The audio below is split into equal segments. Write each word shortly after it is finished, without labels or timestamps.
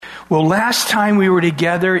Well, last time we were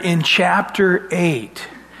together in chapter 8,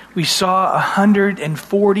 we saw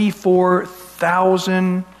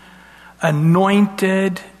 144,000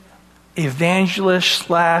 anointed evangelists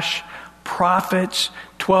 / prophets,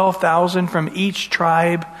 12,000 from each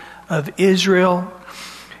tribe of Israel.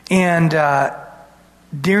 And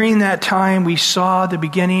during that time, we saw the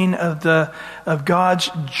beginning of God's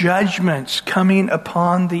judgments coming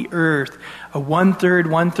upon the earth. A 1/3,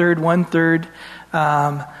 1/3,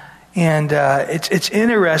 1/3. It's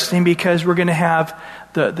interesting because we're going to have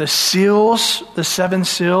the seals, the 7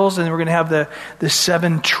 seals, and we're going to have the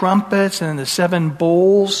 7 trumpets and the 7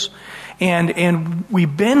 bowls. And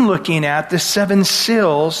we've been looking at the 7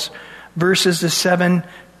 seals versus the 7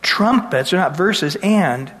 trumpets, or not versus,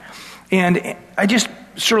 and I just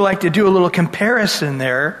sort of like to do a little comparison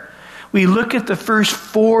there. We look at the first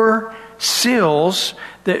 4 seals.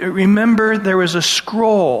 That, remember, there was a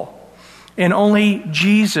scroll. And only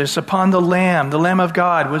Jesus, upon the Lamb of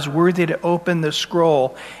God, was worthy to open the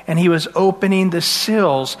scroll. And he was opening the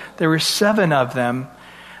seals. There were 7 of them,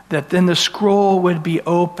 that then the scroll would be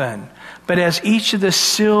open. But as each of the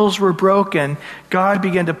seals were broken, God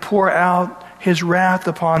began to pour out his wrath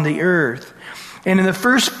upon the earth. And in the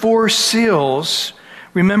first 4 seals,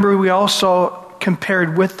 remember we also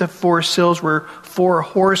compared with the 4 seals were 4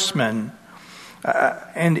 horsemen.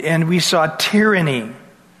 And we saw tyranny,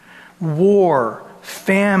 war,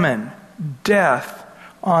 famine, death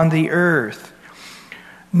on the earth.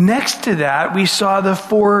 Next to that, we saw the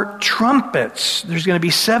 4 trumpets. There's going to be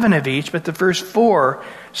 7 of each, but the first 4,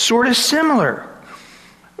 sort of similar.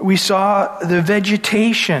 We saw the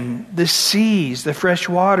vegetation, the seas, the fresh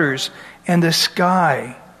waters, and the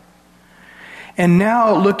sky. And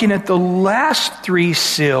now, looking at the last 3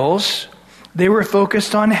 seals, they were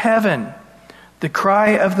focused on heaven, the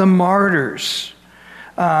cry of the martyrs,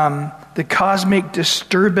 the cosmic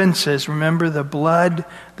disturbances. Remember the blood,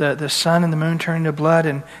 the sun and the moon turning to blood,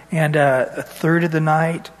 and a third of the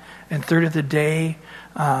night and third of the day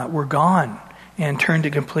were gone and turned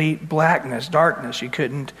to complete blackness, darkness. You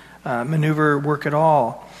couldn't maneuver, work at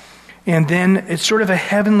all. And then it's sort of a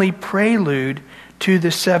heavenly prelude to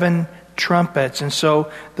the 7 trumpets. And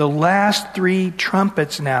so the last 3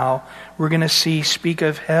 trumpets now we're going to see speak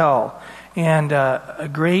of hell and a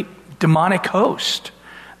great demonic host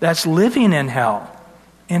that's living in hell.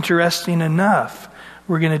 Interesting enough,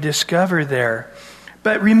 we're going to discover there.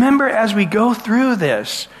 But remember, as we go through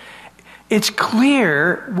this, it's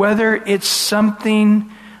clear whether it's something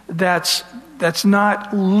that's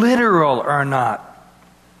not literal or not.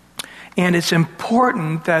 And it's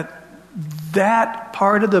important that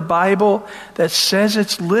part of the Bible that says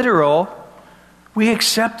it's literal, we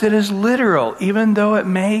accept it as literal, even though it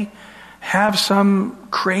may have some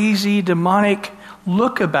crazy demonic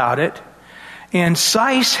look about it. And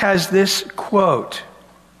Seiss has this quote: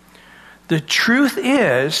 "The truth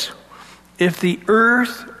is, if the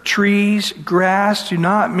earth, trees, grass do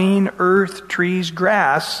not mean earth, trees,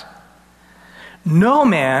 grass, no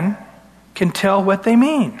man can tell what they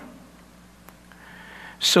mean.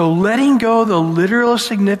 So letting go the literal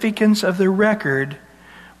significance of the record,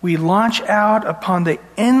 we launch out upon the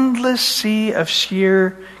endless sea of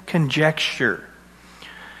sheer conjecture."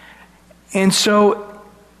 And so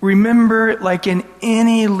remember, like in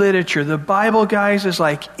any literature, the Bible, guys, is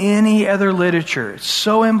like any other literature. It's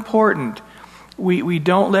so important. We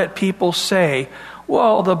don't let people say,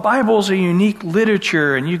 well, the Bible's a unique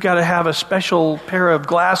literature and you've got to have a special pair of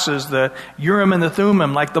glasses, the Urim and the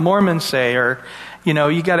Thummim, like the Mormons say, or,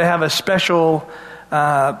 you got to have a special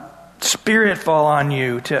spirit fall on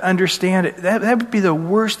you to understand it. That would be the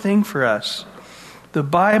worst thing for us. The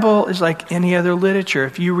Bible is like any other literature.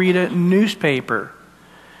 If you read a newspaper,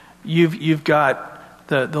 you've got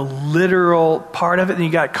the literal part of it, and you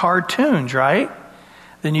got cartoons, right?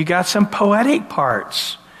 Then you got some poetic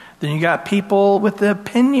parts. Then you got people with the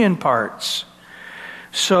opinion parts.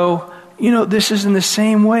 So, this is in the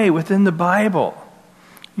same way within the Bible.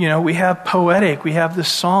 We have poetic, we have the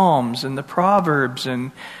Psalms and the Proverbs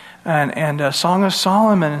and Song of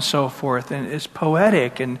Solomon and so forth, and it's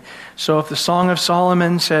poetic. And so if the Song of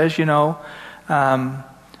Solomon says,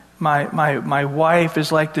 my wife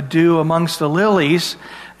is like the dew amongst the lilies,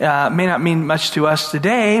 may not mean much to us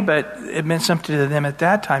today, but it meant something to them at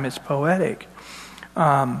that time. It's poetic.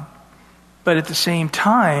 But at the same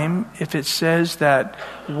time, if it says that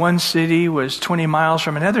one city was 20 miles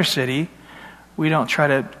from another city, we don't try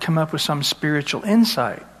to come up with some spiritual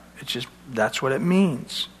insight. It's just, that's what it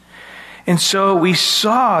means. And so we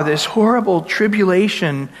saw this horrible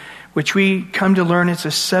tribulation, which we come to learn it's a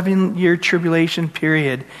 7-year tribulation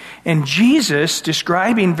period. And Jesus,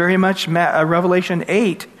 describing very much Revelation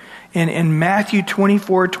 8 In Matthew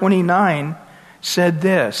 24:29 said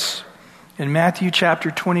this. In Matthew chapter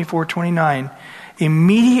 24:29,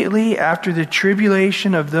 immediately after the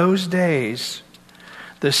tribulation of those days,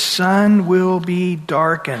 the sun will be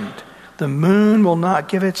darkened, the moon will not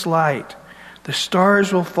give its light, the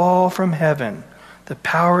stars will fall from heaven, the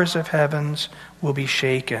powers of heavens will be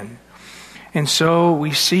shaken. And so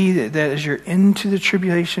we see that as you're into the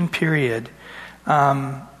tribulation period,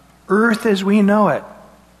 earth as we know it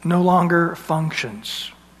no longer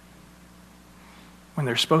functions. When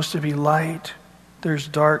there's supposed to be light, there's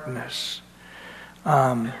darkness.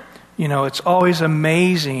 It's always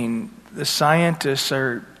amazing. The scientists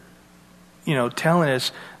are, telling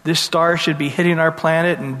us this star should be hitting our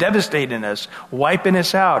planet and devastating us, wiping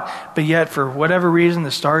us out. But yet, for whatever reason,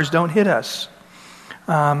 the stars don't hit us.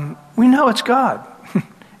 We know it's God.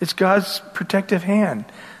 It's God's protective hand.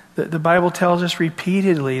 The Bible tells us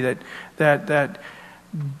repeatedly that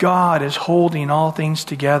God is holding all things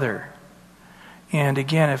together. And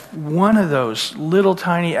again, if one of those little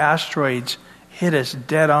tiny asteroids hit us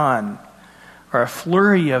dead on, or a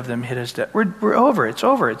flurry of them hit us dead, we're over. It's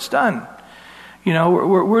over. It's done.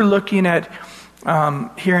 We're looking at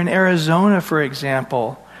here in Arizona, for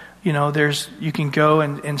example. You can go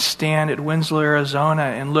and stand at Winslow, Arizona,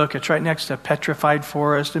 and look. It's right next to Petrified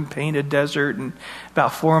Forest and Painted Desert, and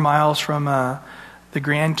about 4 miles from the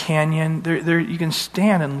Grand Canyon. There you can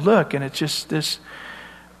stand and look, and it's just this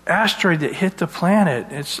asteroid that hit the planet.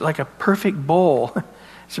 It's like a perfect bowl.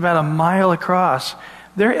 It's about a mile across.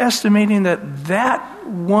 They're estimating that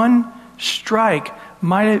one strike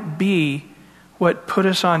might be what put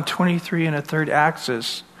us on 23 1/3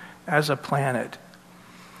 axis as a planet.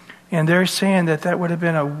 And they're saying that would have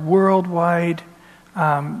been a worldwide,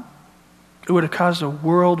 it would have caused a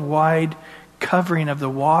worldwide covering of the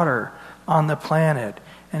water on the planet.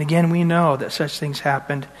 And again, we know that such things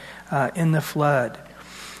happened in the flood.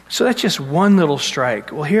 So that's just one little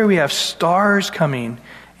strike. Well, here we have stars coming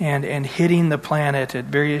and hitting the planet at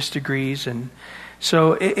various degrees. And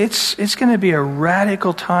so it's going to be a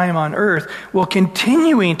radical time on earth. Well,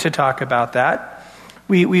 continuing to talk about that,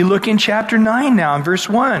 we look in chapter 9 now in verse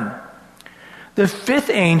 1. The fifth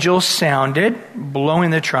angel sounded,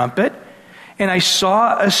 blowing the trumpet, and I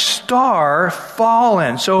saw a star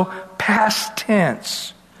fallen, so past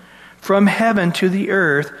tense, from heaven to the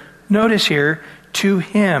earth. Notice here, to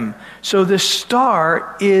him. So the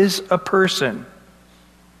star is a person.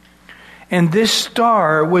 And this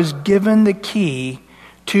star was given the key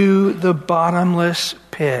to the bottomless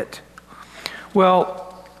pit.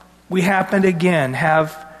 Well, we happen to again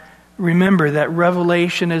remember that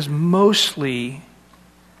Revelation is mostly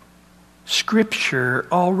Scripture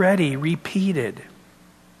already repeated.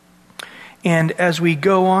 And as we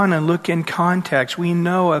go on and look in context, we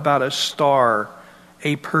know about a star,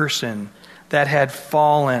 a person that had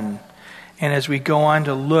fallen. And as we go on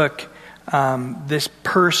to look, this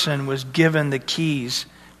person was given the keys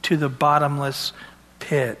to the bottomless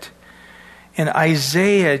pit. In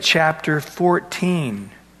Isaiah chapter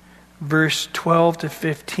 14, verse 12 to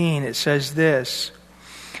 15, it says this: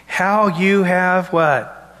 how you have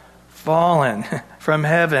what? Fallen from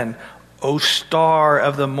heaven, O star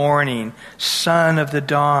of the morning, son of the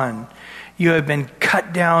dawn. You have been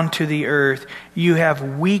cut down to the earth. You have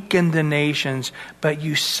weakened the nations, but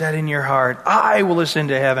you said in your heart, I will ascend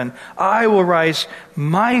to heaven. I will rise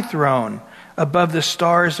my throne above the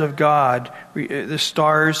stars of God. The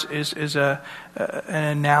stars is an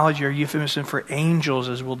analogy or euphemism for angels,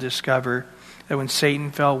 as we'll discover. That when Satan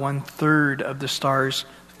fell, 1/3 of the stars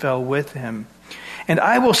fell with him. And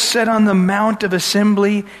I will sit on the mount of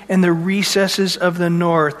assembly in the recesses of the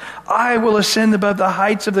north. I will ascend above the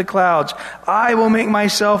heights of the clouds. I will make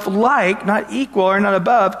myself like, not equal or not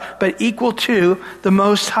above, but equal to the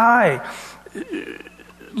Most High.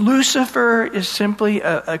 Lucifer is simply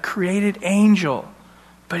a created angel,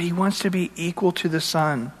 but he wants to be equal to the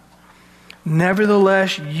sun.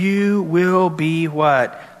 Nevertheless, you will be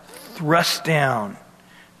what? Thrust down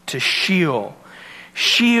to Sheol.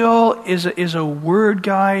 Sheol is a word,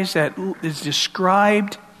 guys, that is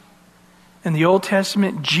described in the Old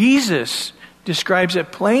Testament. Jesus describes it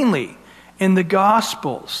plainly in the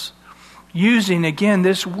Gospels, using again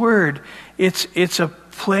this word. It's a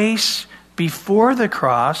place before the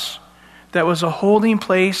cross that was a holding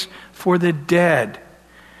place for the dead.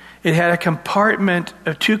 It had a compartment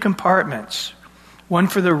of 2 compartments. One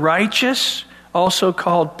for the righteous, also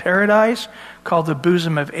called paradise, called the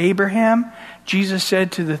bosom of Abraham. Jesus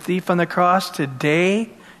said to the thief on the cross, today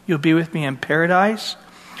you'll be with me in paradise.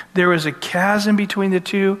 There was a chasm between the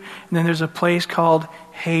two, and then there's a place called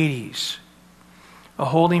Hades, a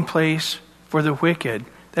holding place for the wicked.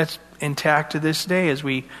 That's intact to this day as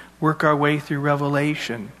we work our way through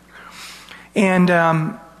Revelation.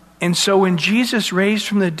 And so when Jesus raised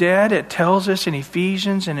from the dead, it tells us in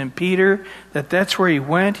Ephesians and in Peter that that's where he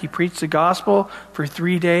went. He preached the gospel for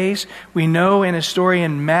 3 days. We know in a story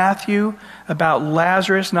in Matthew about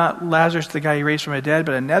Lazarus, not Lazarus, the guy he raised from the dead,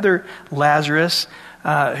 but another Lazarus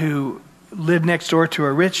who lived next door to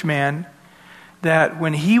a rich man, that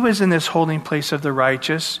when he was in this holding place of the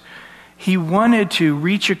righteous, he wanted to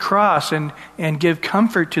reach across and give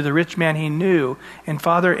comfort to the rich man he knew, and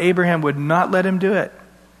Father Abraham would not let him do it.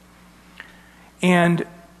 And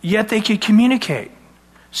yet they could communicate.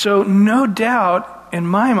 So no doubt, in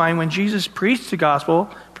my mind, when Jesus preached the gospel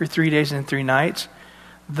for 3 days and 3 nights,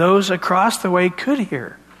 those across the way could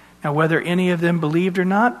hear. Now, whether any of them believed or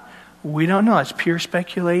not, we don't know. It's pure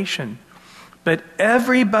speculation. But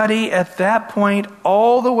everybody at that point,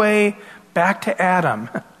 all the way back to Adam,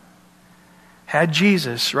 had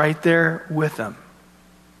Jesus right there with them.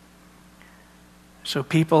 So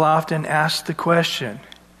people often ask the question,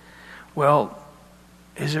 well,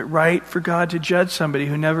 is it right for God to judge somebody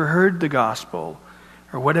who never heard the gospel?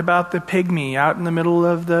 Or what about the pygmy out in the middle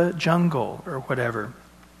of the jungle or whatever?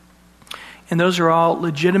 And those are all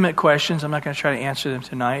legitimate questions. I'm not going to try to answer them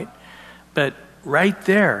tonight. But right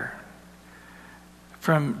there,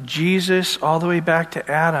 from Jesus all the way back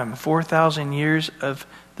to Adam, 4,000 years of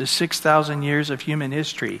the 6,000 years of human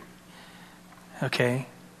history. Okay?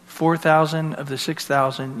 4,000 of the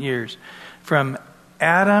 6,000 years. From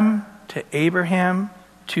Adam to Abraham,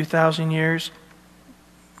 2,000 years,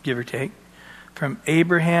 give or take. From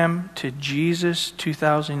Abraham to Jesus,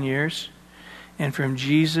 2,000 years. And from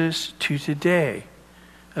Jesus to today,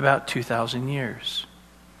 about 2,000 years.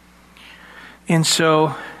 And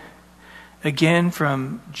so, again,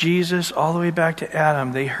 from Jesus all the way back to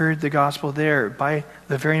Adam, they heard the gospel there by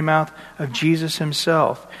the very mouth of Jesus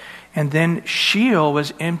himself. And then Sheol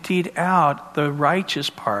was emptied out, the righteous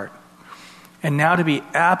part. And now to be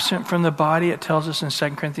absent from the body, it tells us in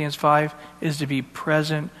 2 Corinthians 5, is to be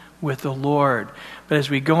present with the Lord. But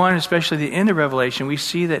as we go on, especially the end of Revelation, we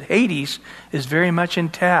see that Hades is very much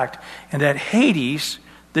intact. And that Hades,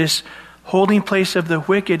 this holding place of the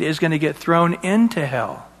wicked, is going to get thrown into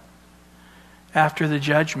hell after the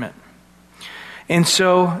judgment. And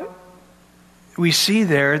so we see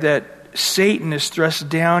there that Satan is thrust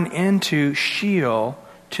down into Sheol,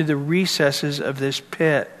 to the recesses of this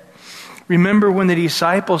pit. Remember when the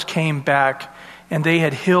disciples came back and they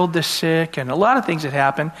had healed the sick, and a lot of things had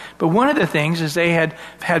happened, but one of the things is they had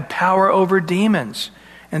had power over demons,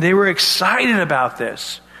 and they were excited about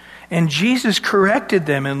this. And Jesus corrected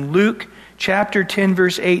them in Luke chapter 10,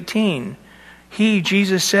 verse 18.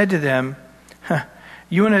 Jesus said to them,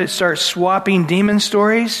 you want to start swapping demon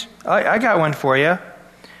stories? I got one for you.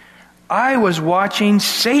 I was watching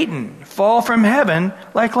Satan fall from heaven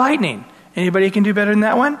like lightning. Anybody can do better than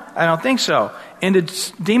that one? I don't think so. Into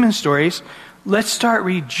demon stories. Let's start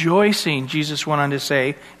rejoicing, Jesus went on to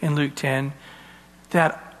say in Luke 10,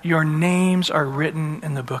 that your names are written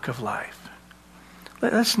in the book of life.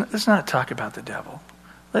 Let's not talk about the devil.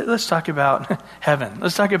 Let's talk about heaven.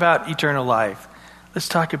 Let's talk about eternal life. Let's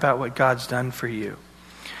talk about what God's done for you.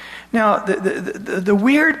 Now, the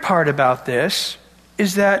weird part about this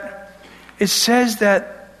is that it says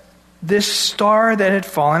that this star that had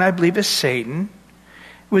fallen, I believe is Satan,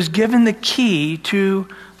 was given the key to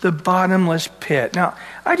the bottomless pit. Now,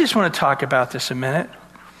 I just want to talk about this a minute.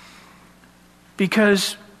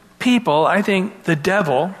 Because people, I think the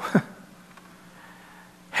devil,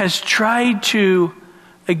 has tried to,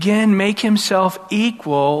 again, make himself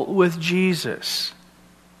equal with Jesus.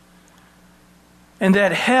 And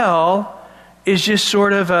that hell is just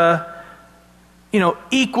sort of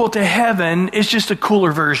equal to heaven. It's just a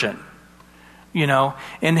cooler version.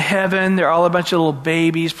 In heaven, there are all a bunch of little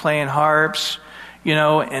babies playing harps.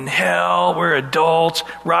 In hell, we're adults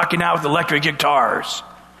rocking out with electric guitars.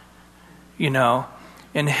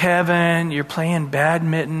 In heaven, you're playing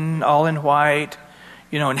badminton, all in white.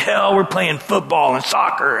 In hell, we're playing football and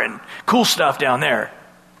soccer and cool stuff down there.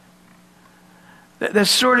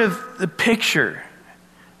 That's sort of the picture.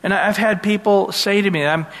 And I've had people say to me,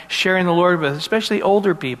 I'm sharing the Lord with, especially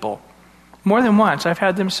older people. More than once, I've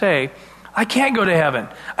had them say, I can't go to heaven.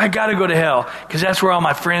 I got to go to hell because that's where all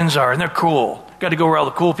my friends are and they're cool. Got to go where all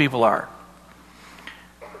the cool people are.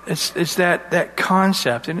 It's that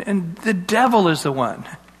concept. And the devil is the one.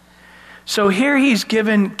 So here he's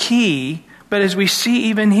given key, but as we see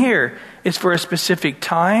even here, it's for a specific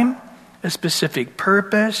time, a specific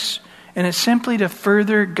purpose, and it's simply to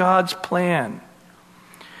further God's plan.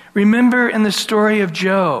 Remember in the story of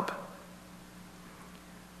Job,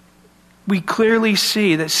 we clearly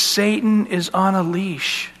see that Satan is on a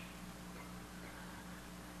leash.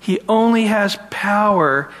 He only has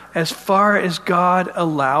power as far as God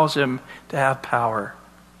allows him to have power.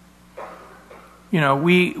 You know,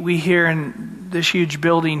 we here in this huge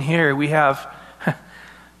building here, we have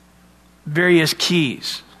various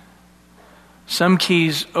keys. Some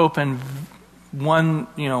keys open one,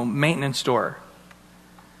 maintenance door.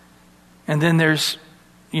 And then there's,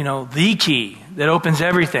 the key that opens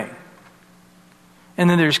everything. And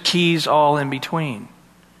then there's keys all in between.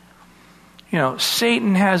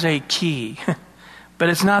 Satan has a key, but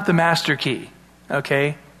it's not the master key,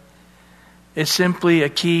 okay? It's simply a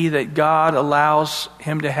key that God allows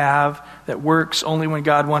him to have that works only when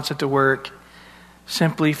God wants it to work,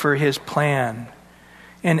 simply for his plan.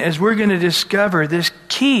 And as we're going to discover, this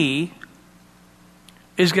key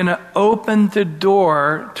is going to open the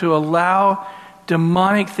door to allow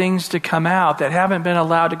demonic things to come out that haven't been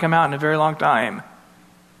allowed to come out in a very long time.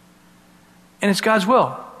 And it's God's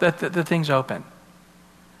will that the thing's open.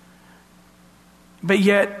 But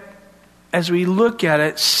yet, as we look at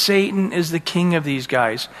it, Satan is the king of these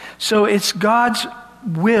guys. So it's God's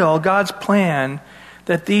will, God's plan,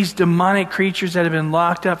 that these demonic creatures that have been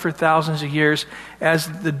locked up for thousands of years, as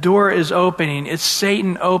the door is opening, it's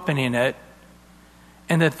Satan opening it,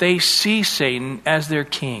 and that they see Satan as their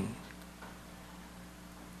king.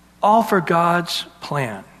 All for God's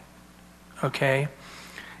plan. Okay?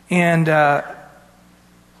 And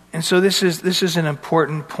so this is an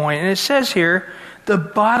important point. And it says here, the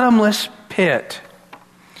bottomless pit.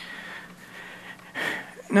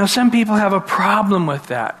 Now, some people have a problem with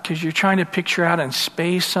that because you're trying to picture out in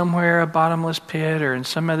space somewhere a bottomless pit, or in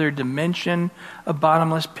some other dimension a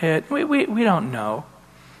bottomless pit. We don't know.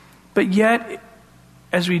 But yet,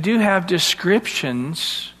 as we do have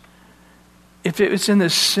descriptions, if it's in the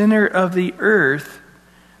center of the earth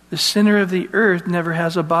never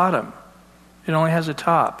has a bottom. It only has a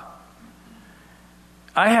top.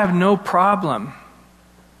 I have no problem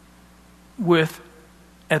with,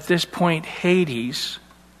 at this point, Hades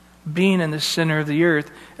being in the center of the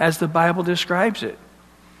earth as the Bible describes it.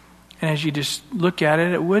 And as you just look at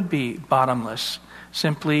it, it would be bottomless.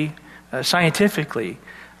 Simply, scientifically,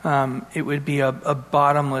 it would be a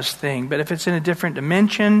bottomless thing. But if it's in a different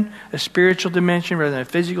dimension, a spiritual dimension rather than a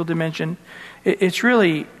physical dimension, it's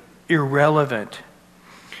really irrelevant.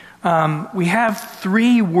 We have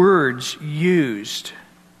 3 words used.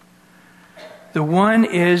 The one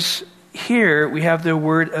is here, we have the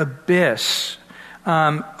word abyss.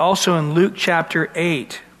 Also in Luke chapter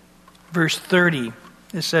 8, verse 30,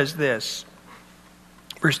 it says this.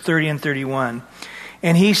 Verse 30 and 31.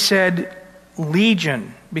 And he said,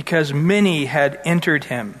 Legion, because many had entered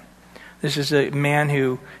him. This is a man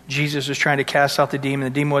who Jesus was trying to cast out the demon.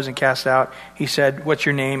 The demon wasn't cast out. He said, what's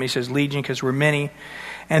your name? He says, Legion, because we're many.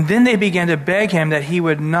 And then they began to beg him that he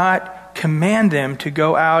would not command them to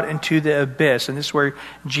go out into the abyss. And this is where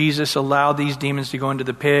Jesus allowed these demons to go into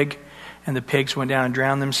the pig. And the pigs went down and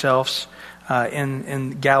drowned themselves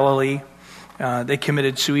in Galilee. They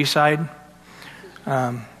committed suicide.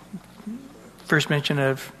 First mention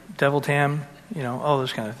of devil tam, all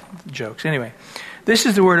those kind of jokes. Anyway, this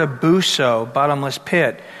is the word abuso, bottomless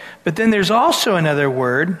pit. But then there's also another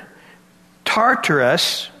word,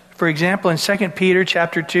 Tartarus. For example, in 2 Peter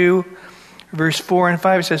chapter 2, verse 4 and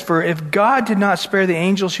 5, it says, For if God did not spare the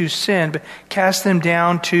angels who sinned, but cast them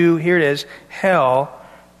down to, here it is, hell,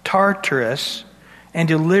 Tartarus, and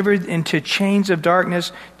delivered into chains of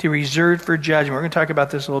darkness to be reserved for judgment. We're going to talk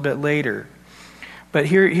about this a little bit later. But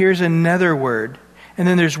here's another word. And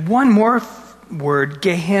then there's one more word,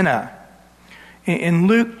 Gehenna.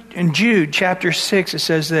 In Jude chapter 6, it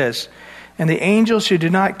says this, And the angels who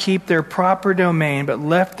did not keep their proper domain, but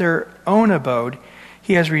left their own abode,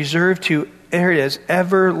 he has reserved to, there it is,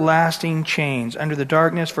 everlasting chains under the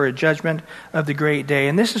darkness for a judgment of the great day.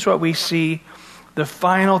 And this is what we see. The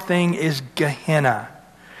final thing is Gehenna.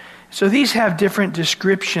 So these have different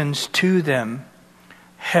descriptions to them.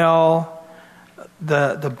 Hell,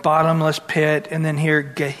 the bottomless pit, and then here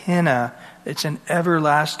Gehenna. It's an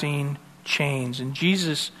everlasting chains. And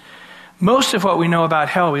Jesus, most of what we know about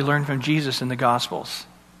hell we learn from Jesus in the Gospels.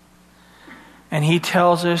 And he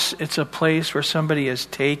tells us it's a place where somebody is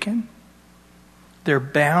taken. They're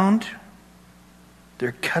bound.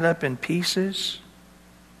 They're cut up in pieces.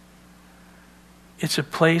 It's a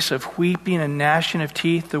place of weeping and gnashing of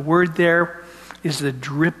teeth. The word there is the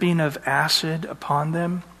dripping of acid upon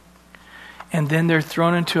them. And then they're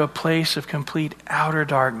thrown into a place of complete outer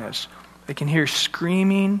darkness. They can hear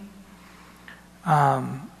screaming.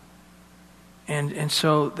 And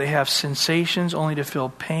so they have sensations only to feel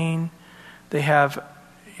pain. They have,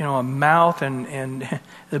 a mouth and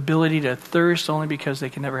the ability to thirst only because they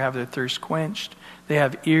can never have their thirst quenched. They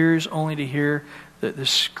have ears only to hear the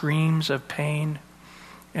screams of pain.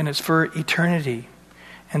 And it's for eternity.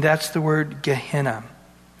 And that's the word Gehenna.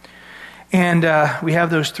 And we have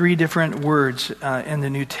those three different words in the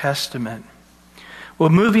New Testament. Well,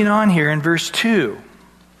 moving on here in verse 2.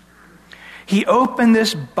 He opened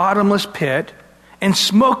this bottomless pit, and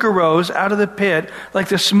smoke arose out of the pit like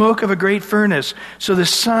the smoke of a great furnace. So the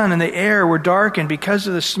sun and the air were darkened because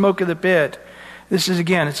of the smoke of the pit. This is,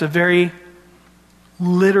 again, it's a very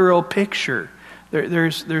literal picture.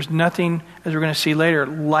 There's nothing, as we're going to see later,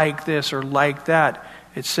 like this or like that.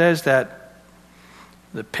 It says that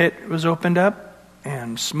the pit was opened up,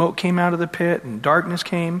 and smoke came out of the pit, and darkness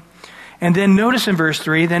came. And then notice in verse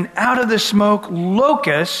 3, then out of the smoke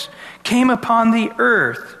locusts came upon the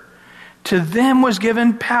earth. To them was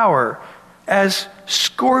given power, as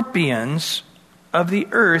scorpions of the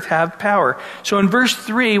earth have power. So in verse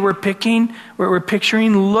 3, we're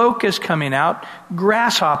picturing locusts coming out,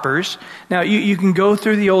 grasshoppers. Now you can go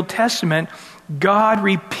through the Old Testament. God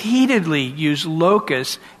repeatedly used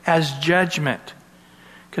locusts as judgment,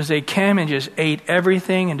 because they came and just ate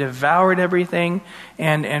everything and devoured everything,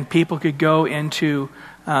 and people could go into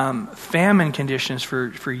famine conditions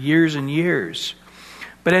for years and years.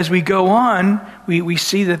 But as we go on, we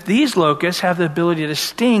see that these locusts have the ability to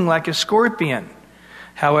sting like a scorpion.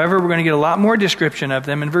 However, we're going to get a lot more description of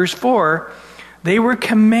them. In verse 4, they were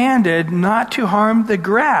commanded not to harm the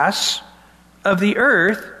grass of the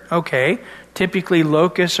earth. Okay, typically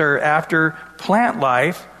locusts are after plant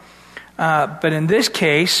life. But in this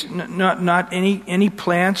case, not any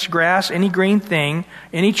plants, grass, any green thing,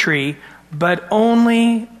 any tree, but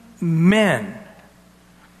only men.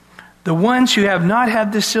 The ones who have not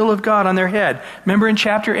had the seal of God on their head. Remember in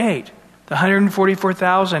chapter 8, the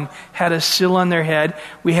 144,000 had a seal on their head.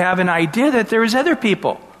 We have an idea that there was other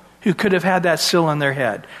people who could have had that seal on their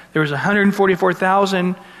head. There was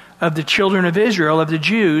 144,000 of the children of Israel, of the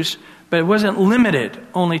Jews, but it wasn't limited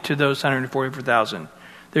only to those 144,000.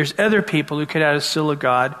 There's other people who could have a seal of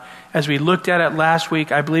God. As we looked at it last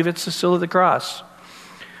week, I believe it's the seal of the cross.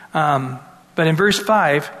 But in verse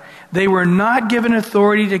 5, they were not given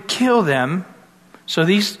authority to kill them. So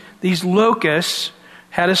these locusts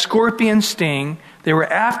had a scorpion sting. They were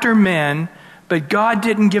after men, but God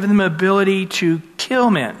didn't give them ability to kill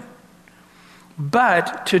men,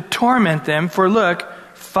 but to torment them for,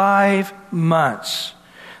 5 months.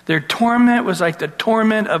 Their torment was like the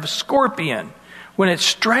torment of a scorpion when it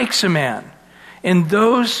strikes a man. In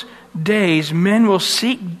those days, men will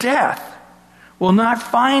seek death, will not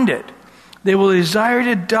find it. They will desire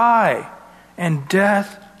to die, and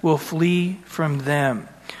death will flee from them.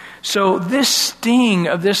 So this sting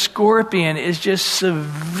of this scorpion is just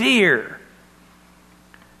severe.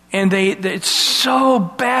 And it's so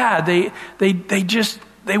bad. They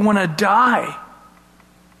want to die.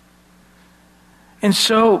 And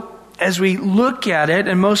so as we look at it,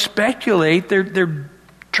 and most speculate, they're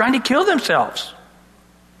trying to kill themselves.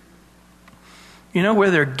 Where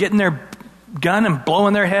they're getting their gun and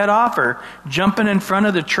blowing their head off, or jumping in front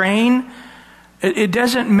of the train. It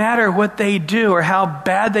doesn't matter what they do or how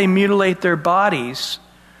bad they mutilate their bodies.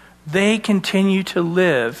 They continue to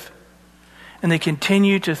live, and they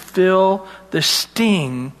continue to feel the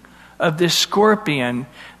sting of this scorpion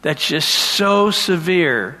that's just so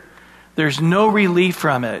severe. There's no relief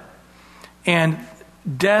from it. And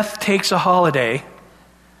death takes a holiday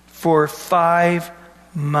for 5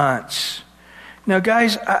 months. Now,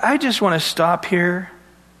 guys, I just want to stop here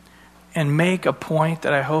and make a point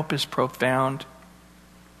that I hope is profound.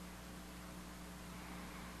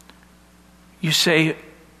 You say,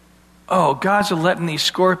 oh, God's letting these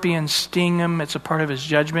scorpions sting him. It's a part of his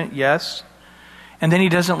judgment. Yes. And then he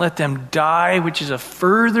doesn't let them die, which is a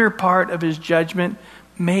further part of his judgment.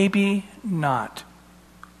 Maybe not.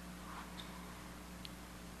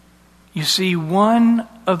 You see, one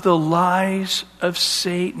of the lies of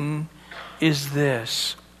Satan is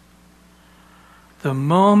this: the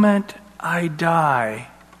moment I die,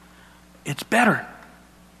 it's better.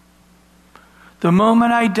 The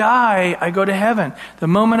moment I die, I go to heaven. The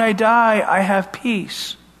moment I die, I have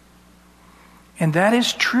peace. And that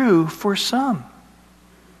is true for some.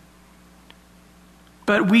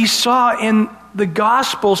 But we saw in the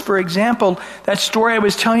Gospels, for example, that story I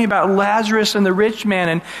was telling you about Lazarus and the rich man.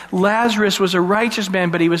 And Lazarus was a righteous man,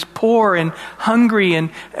 but he was poor and hungry,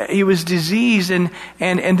 and he was diseased. And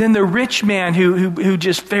then the rich man who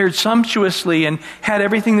just fared sumptuously and had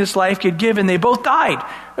everything this life could give, and they both died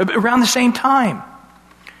around the same time.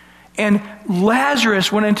 And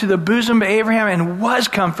Lazarus went into the bosom of Abraham and was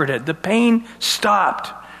comforted. The pain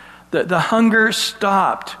stopped. The hunger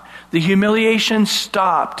stopped. The humiliation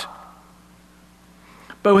stopped.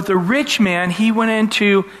 But with the rich man, he went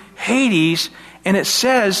into Hades, and it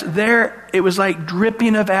says there it was like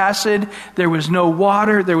dripping of acid. There was no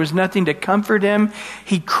water. There was nothing to comfort him.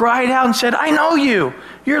 He cried out and said, I know you.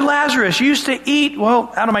 You're Lazarus. You used to eat,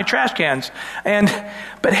 well, out of my trash cans.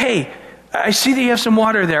 But hey, I see that you have some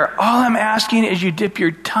water there. All I'm asking is you dip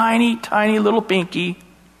your tiny, tiny little pinky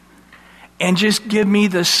and just give me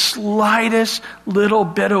the slightest little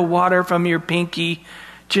bit of water from your pinky,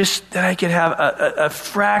 just that I could have a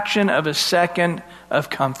fraction of a second of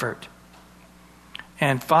comfort.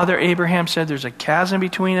 And Father Abraham said, there's a chasm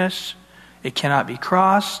between us. It cannot be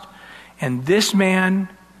crossed. And this man,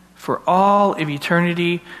 for all of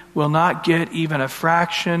eternity, will not get even a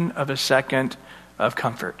fraction of a second of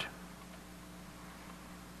comfort.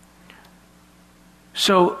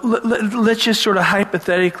 So let's just sort of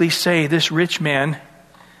hypothetically say this rich man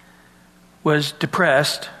was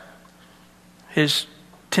depressed. His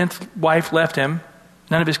 10th wife left him.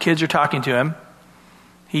 None of his kids are talking to him.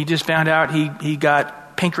 He just found out he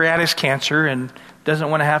got pancreatic cancer and doesn't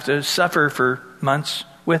want to have to suffer for months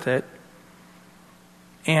with it.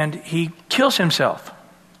 And he kills himself.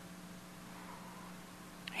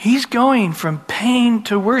 He's going from pain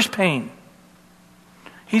to worse pain.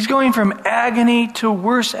 He's going from agony to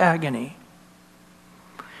worse agony.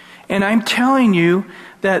 And I'm telling you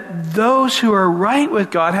that those who are right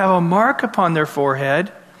with God have a mark upon their forehead,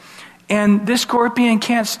 and this scorpion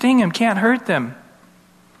can't sting them, can't hurt them.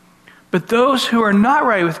 But those who are not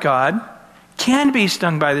right with God can be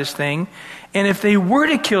stung by this thing, and if they were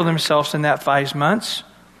to kill themselves in that 5 months,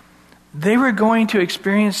 they were going to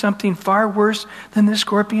experience something far worse than the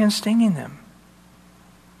scorpion stinging them.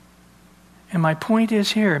 And my point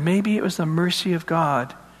is here, maybe it was the mercy of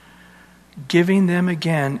God giving them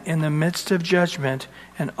again in the midst of judgment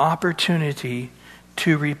an opportunity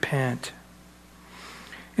to repent.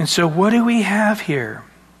 And so what do we have here?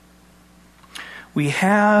 We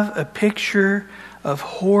have a picture of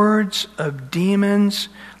hordes of demons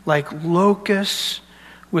like locusts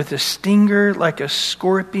with a stinger like a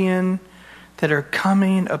scorpion that are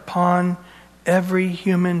coming upon every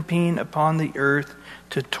human being upon the earth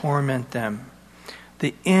to torment them.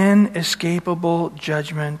 The inescapable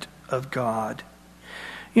judgment of God.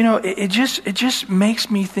 You know, it just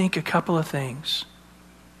makes me think a couple of things.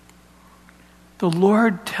 The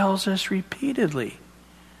Lord tells us repeatedly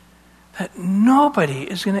that nobody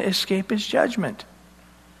is going to escape his judgment.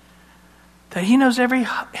 That he knows every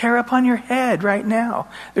hair upon your head right now.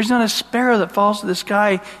 There's not a sparrow that falls to the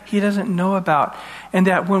sky he doesn't know about. And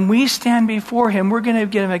that when we stand before him, we're going to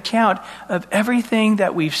give an account of everything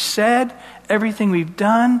that we've said, everything we've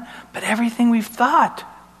done, but everything we've thought.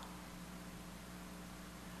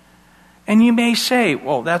 And you may say,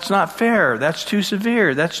 well, that's not fair. That's too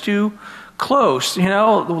severe. That's too close. You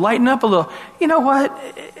know, lighten up a little. You know what?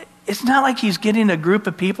 It's not like he's getting a group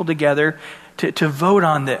of people together to vote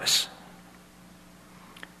on this.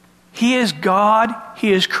 He is God,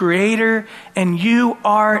 he is creator, and you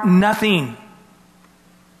are nothing.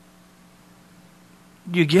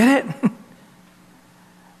 Do you get it?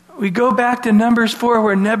 We go back to Numbers 4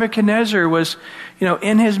 where Nebuchadnezzar was,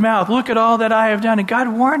 in his mouth, look at all that I have done. And God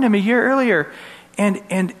warned him a year earlier. And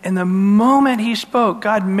the moment he spoke,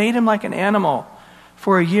 God made him like an animal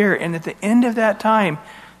for a year. And at the end of that time,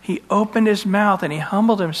 he opened his mouth and he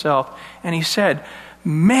humbled himself. And he said,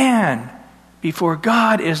 man before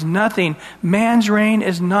God is nothing. Man's reign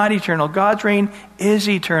is not eternal. God's reign is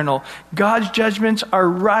eternal. God's judgments are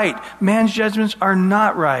right. Man's judgments are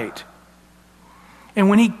not right. And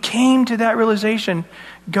when he came to that realization,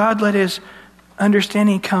 God let his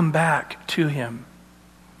understanding come back to him.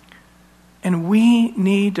 And we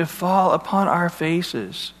need to fall upon our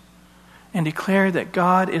faces and declare that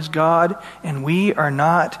God is God and we are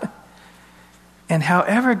not. And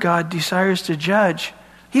however God desires to judge,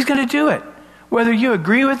 he's going to do it. Whether you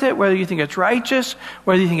agree with it, whether you think it's righteous,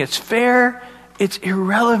 whether you think it's fair, it's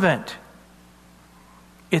irrelevant.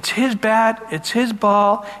 It's his bat, it's his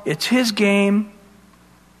ball, it's his game.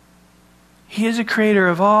 He is a creator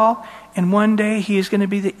of all, and one day he is going to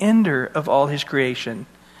be the ender of all his creation.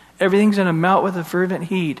 Everything's going to melt with a fervent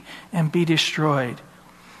heat and be destroyed.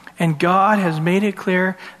 And God has made it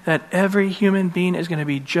clear that every human being is going to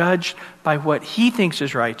be judged by what he thinks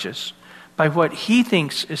is righteous, by what he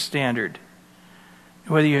thinks is standard.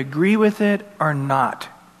 Whether you agree with it or not,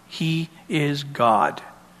 he is God.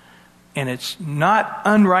 And it's not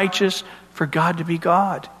unrighteous for God to be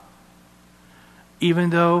God, even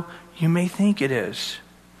though you may think it is.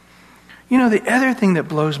 The other thing that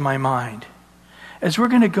blows my mind, as we're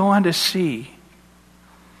going to go on to see,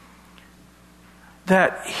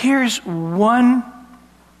 that here's one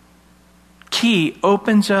key,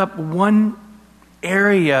 opens up one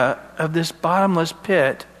area of this bottomless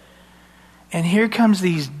pit, and here comes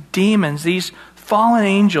these demons, these fallen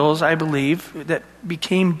angels, I believe, that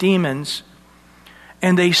became demons,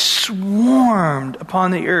 and they swarmed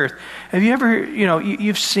upon the earth. Have you ever,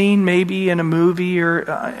 you've seen maybe in a movie or,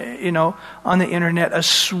 on the internet, a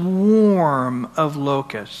swarm of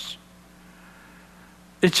locusts.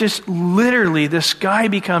 It's just literally, the sky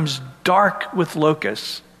becomes dark with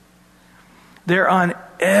locusts. They're on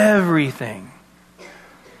everything.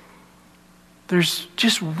 There's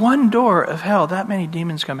just one door of hell, that many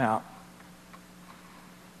demons come out.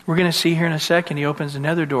 We're going to see here in a second, he opens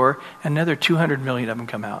another door, another 200 million of them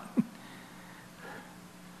come out.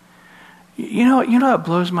 You know what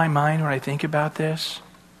blows my mind when I think about this?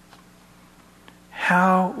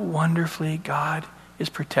 How wonderfully God is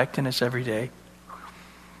protecting us every day.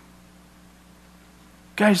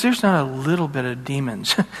 Guys, there's not a little bit of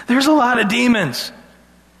demons. There's a lot of demons.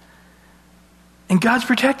 And God's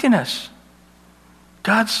protecting us.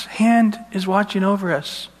 God's hand is watching over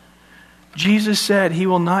us. Jesus said he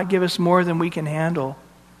will not give us more than we can handle.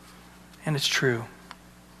 And it's true.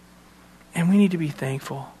 And we need to be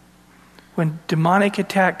thankful. When demonic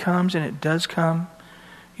attack comes, and it does come,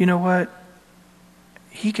 you know what?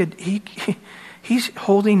 He's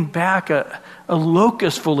holding back a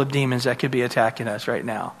locust full of demons that could be attacking us right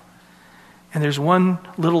now. And there's one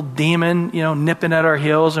little demon, nipping at our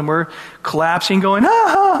heels, and we're collapsing, going,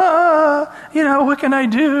 what can I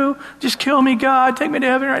do? Just kill me, God. Take me to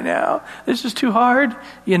heaven right now. This is too hard,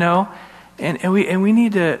 And we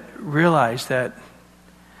need to realize that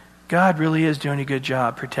God really is doing a good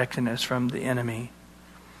job protecting us from the enemy.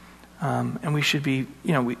 And we should be,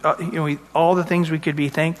 all the things we could be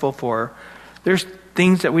thankful for. There's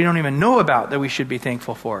things that we don't even know about that we should be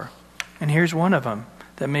thankful for. And here's one of them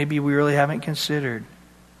that maybe we really haven't considered.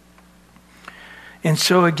 And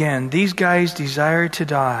so again, these guys desire to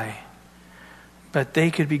die, but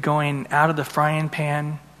they could be going out of the frying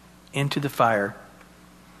pan into the fire.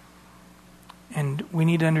 And we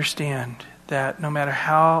need to understand that no matter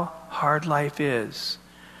how hard life is,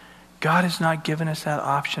 God has not given us that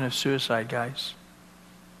option of suicide, guys.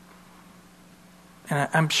 And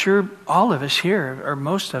I'm sure all of us here, or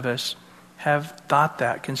most of us, have thought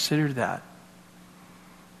that, considered that.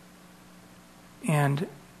 And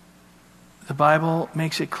the Bible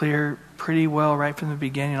makes it clear pretty well right from the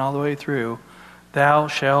beginning all the way through. Thou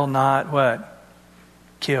shalt not what?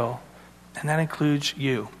 Kill. And that includes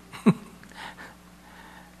you.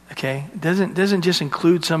 Okay? It doesn't just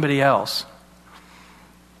include somebody else.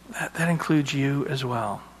 That includes you as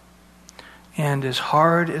well. And as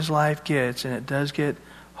hard as life gets, and it does get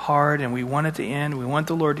hard, and we want it to end, we want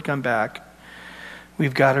the Lord to come back,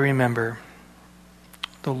 we've got to remember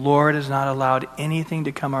the Lord has not allowed anything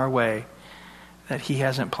to come our way that he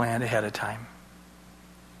hasn't planned ahead of time.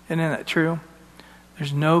 Isn't that true?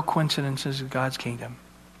 There's no coincidences in God's kingdom.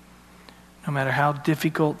 No matter how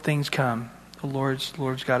difficult things come, the Lord's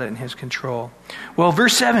got it in his control. Well,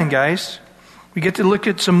 verse 7, guys, we get to look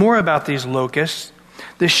at some more about these locusts.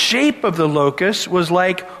 The shape of the locusts was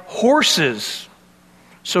like horses.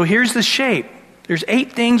 So here's the shape. There's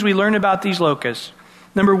 8 things we learn about these locusts.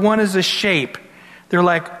 Number 1 is the shape. They're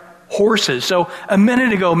like horses. So a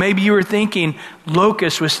minute ago, maybe you were thinking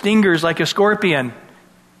locusts with stingers like a scorpion.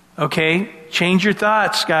 Okay, change your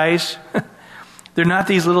thoughts, guys. They're not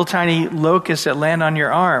these little tiny locusts that land on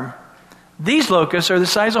your arm. These locusts are the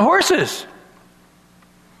size of horses.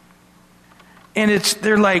 And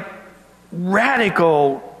they're like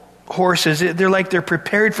radical horses. They're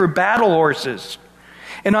prepared for battle horses.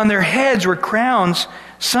 And on their heads were crowns,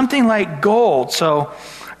 something like gold. So,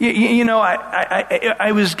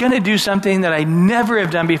 I was going to do something that I never have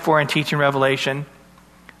done before in teaching Revelation.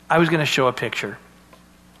 I was going to show a picture.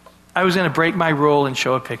 I was going to break my rule and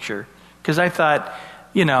show a picture. Because I thought,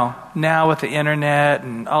 now with the internet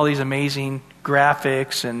and all these amazing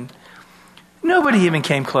graphics, and nobody even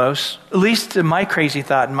came close, at least to my crazy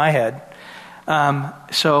thought in my head.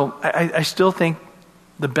 So I still think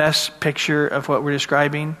the best picture of what we're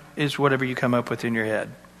describing is whatever you come up with in your head.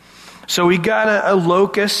 So we got a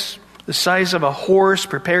locust, the size of a horse,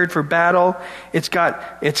 prepared for battle. It's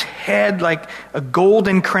got its head like a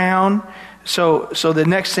golden crown. So the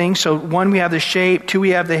next thing, 1, we have the shape. 2, we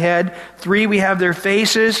have the head. 3, we have their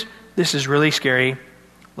faces. This is really scary.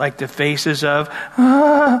 Like the faces of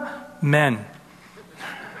men.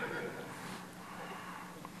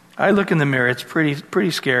 I look in the mirror. It's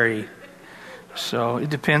pretty scary. So it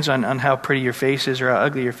depends on how pretty your face is or how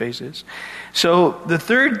ugly your face is. So the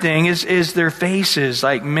third thing is their faces,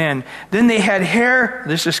 like men. Then they had hair,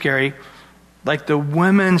 this is scary, like the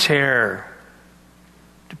women's hair.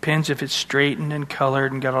 Depends if it's straightened and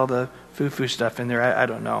colored and got all the foo-foo stuff in there. I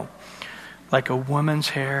don't know. Like a woman's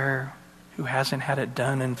hair who hasn't had it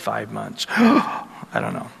done in 5 months. I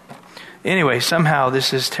don't know. Anyway, somehow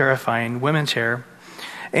this is terrifying. Women's hair.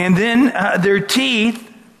 And then their teeth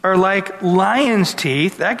are like lion's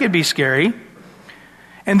teeth. That could be scary.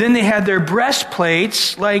 And then they had their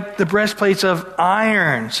breastplates like the breastplates of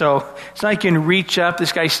iron. So it's not like you can reach up,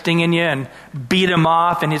 this guy's stinging you, and beat him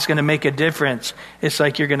off, and it's going to make a difference. It's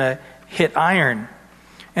like you're going to hit iron.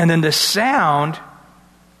 And then the sound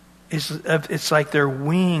it's like their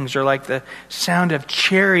wings are like the sound of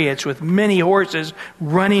chariots with many horses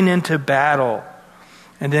running into battle.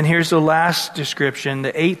 And then here's the last description,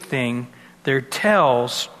 the eighth thing. Their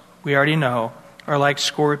tails, we already know, are like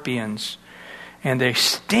scorpions. And they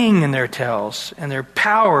sting in their tails. And their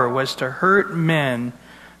power was to hurt men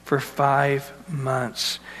for 5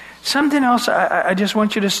 months. Something else I just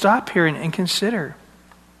want you to stop here and consider.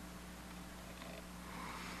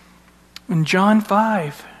 In John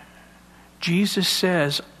 5, Jesus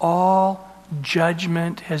says, all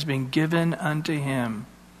judgment has been given unto him,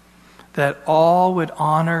 that all would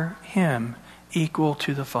honor him equal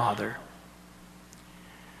to the Father.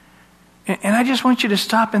 And I just want you to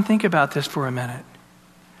stop and think about this for a minute.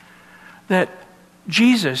 That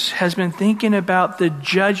Jesus has been thinking about the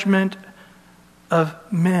judgment of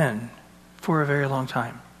men for a very long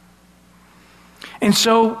time. And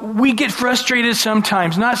so we get frustrated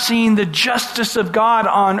sometimes not seeing the justice of God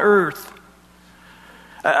on earth.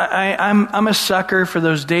 I'm a sucker for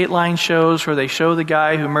those Dateline shows where they show the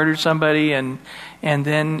guy who murdered somebody and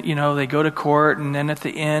then, they go to court, and then at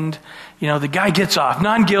the end, the guy gets off,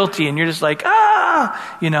 non-guilty, and you're just like,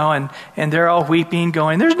 and they're all weeping,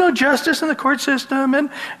 going, there's no justice in the court system,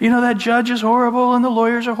 and, that judge is horrible, and the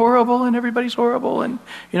lawyers are horrible, and everybody's horrible, and,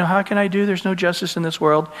 how can I do? There's no justice in this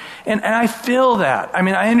world. And I feel that.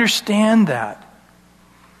 I understand that.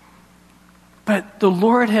 But the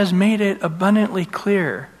Lord has made it abundantly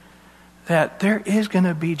clear that there is going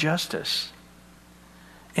to be justice.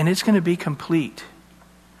 And it's going to be complete.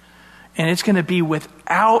 And it's going to be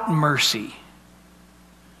without mercy.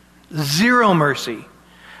 Zero mercy.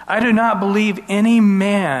 I do not believe any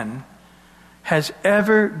man has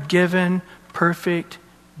ever given perfect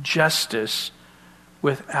justice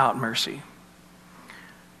without mercy.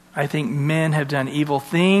 I think men have done evil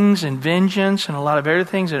things and vengeance and a lot of other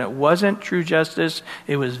things, and it wasn't true justice.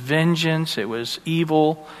 It was vengeance. It was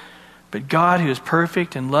evil. But God, who is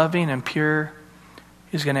perfect and loving and pure,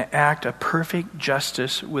 is going to act a perfect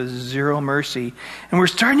justice with zero mercy. And we're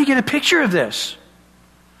starting to get a picture of this.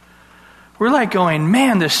 We're like going,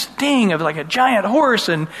 man, the sting of like a giant horse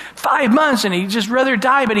in 5 months, and he'd just rather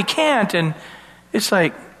die, but he can't. And it's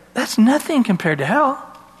like, that's nothing compared to hell.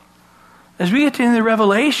 As we get to the end of the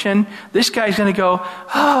Revelation, this guy's going to go,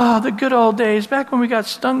 the good old days, back when we got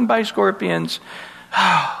stung by scorpions.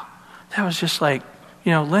 That was just like,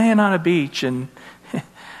 laying on a beach and,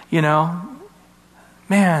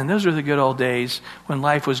 man, those were the good old days when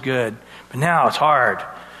life was good. But now it's hard,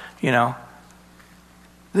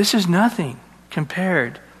 This is nothing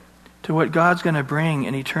compared to what God's going to bring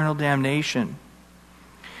in eternal damnation.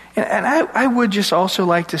 And I would just also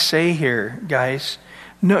like to say here, guys,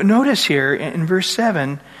 notice here in verse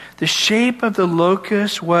 7, the shape of the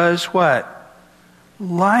locust was what?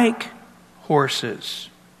 Like horses.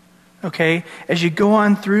 Okay? As you go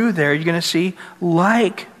on through there, you're going to see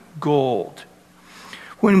like gold.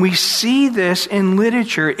 When we see this in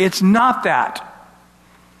literature, it's not that.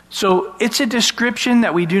 So it's a description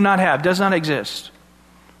that we do not have, does not exist.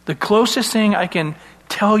 The closest thing I can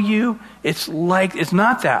tell you, it's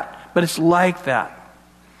not that, but it's like that.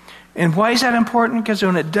 And why is that important? Because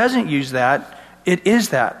when it doesn't use that, it is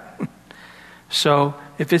that. So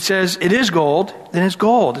if it says it is gold, then it's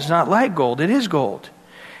gold. It's not like gold, it is gold.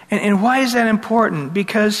 And why is that important?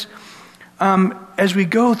 Because as we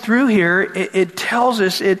go through here, it tells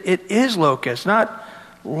us it is locust, not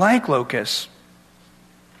like locusts.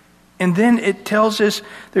 And then it tells us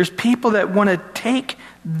there's people that want to take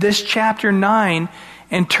this chapter 9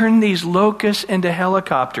 and turn these locusts into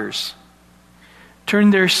helicopters. Turn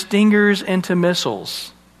their stingers into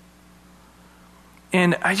missiles.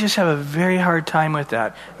 And I just have a very hard time with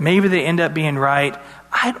that. Maybe they end up being right.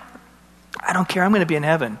 I don't care. I'm going to be in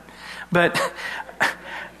heaven. But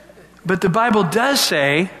the Bible does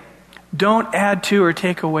say, don't add to or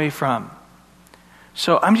take away from.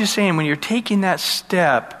 So I'm just saying, when you're taking that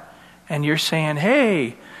step and you're saying,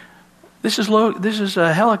 hey, This is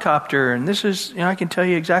a helicopter, and this is, I can tell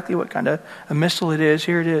you exactly what kind of a missile it is.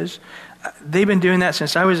 Here it is. They've been doing that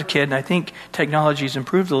since I was a kid, and I think technology's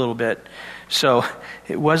improved a little bit. So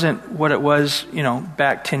it wasn't what it was,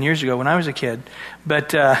 back 10 years ago when I was a kid.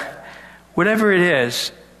 But whatever it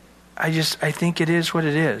is, I think it is what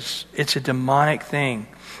it is. It's a demonic thing.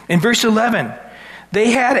 In verse 11,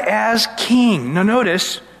 they had as king. Now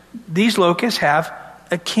notice, these locusts have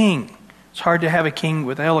a king. It's hard to have a king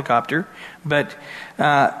with a helicopter. But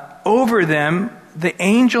over them, the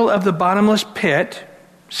angel of the bottomless pit,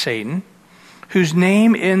 Satan, whose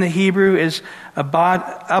name in the Hebrew is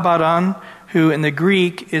Abaddon, who in the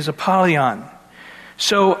Greek is Apollyon.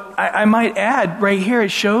 So I might add right here,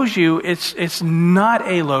 it shows you it's not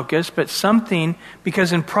a locust, but something,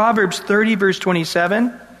 because in Proverbs 30, verse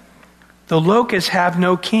 27, the locusts have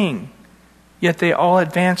no king, yet they all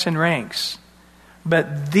advance in ranks.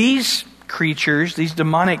 But these creatures, these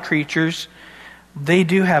demonic creatures, they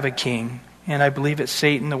do have a king. And I believe it's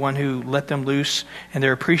Satan, the one who let them loose, and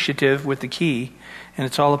they're appreciative with the key. And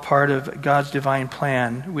it's all a part of God's divine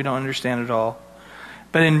plan. We don't understand it all.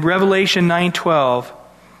 But in Revelation 9:12,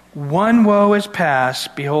 one woe is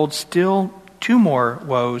past. Behold, still 2 more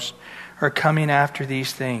woes are coming after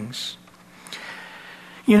these things.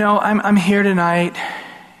 I'm here tonight.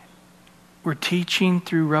 We're teaching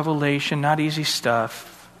through Revelation, not easy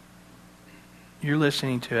stuff. You're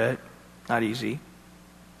listening to it, not easy.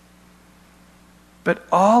 But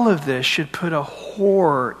all of this should put a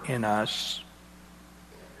horror in us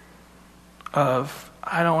of,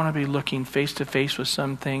 I don't want to be looking face to face with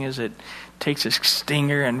something as it takes a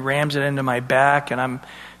stinger and rams it into my back, and I'm,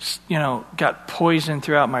 got poison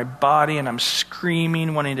throughout my body, and I'm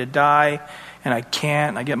screaming, wanting to die, and I can't.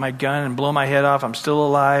 And I get my gun and blow my head off. I'm still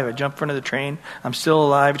alive. I jump in front of the train. I'm still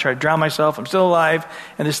alive. I try to drown myself. I'm still alive.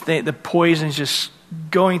 And the poison's just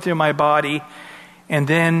going through my body. And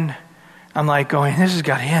then I'm like going, this has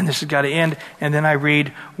got to end. This has got to end. And then I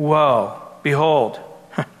read, woe, behold.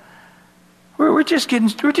 We're just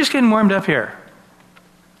getting warmed up here.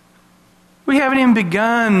 We haven't even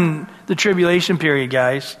begun the tribulation period,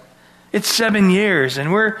 guys. It's 7 years,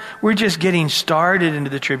 and we're just getting started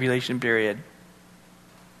into the tribulation period.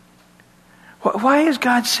 Why is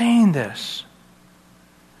God saying this?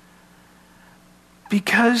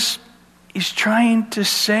 Because He's trying to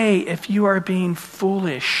say, if you are being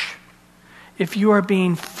foolish, if you are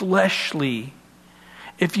being fleshly,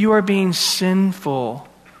 if you are being sinful,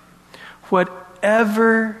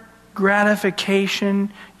 whatever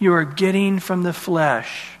gratification you are getting from the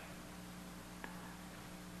flesh,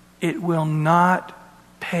 it will not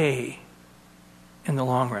pay in the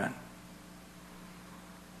long run.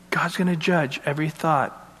 God's going to judge every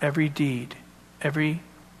thought, every deed, every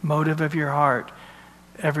motive of your heart,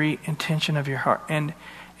 every intention of your heart. And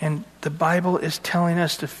the Bible is telling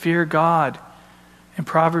us to fear God. In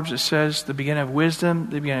Proverbs it says, the beginning of wisdom,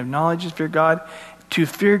 the beginning of knowledge is fear God. To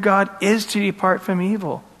fear God is to depart from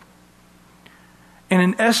evil. And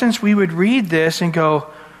in essence, we would read this and go,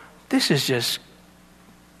 this is just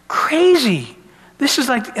crazy. This is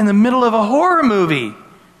like in the middle of a horror movie.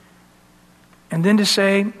 And then to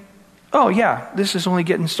say, oh yeah, this is only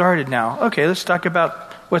getting started now. Okay, let's talk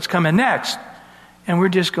about what's coming next. And we're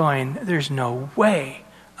just going, there's no way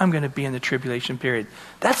I'm going to be in the tribulation period.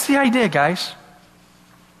 That's the idea, guys.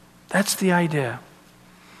 That's the idea.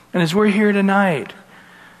 And as we're here tonight,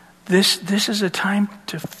 this is a time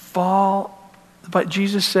to fall. But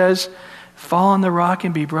Jesus says, fall on the rock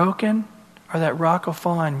and be broken, or that rock will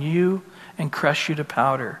fall on you and crush you to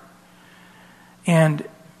powder. And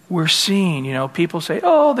we're seeing, people say,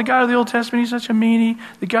 oh, the God of the Old Testament, he's such a meanie.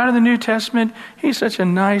 The God of the New Testament, he's such a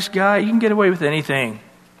nice guy. You can get away with anything.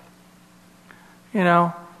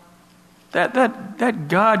 That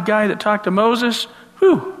God guy that talked to Moses,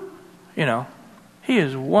 he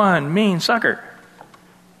is one mean sucker.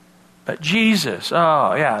 But Jesus,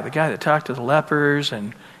 oh yeah, the guy that talked to the lepers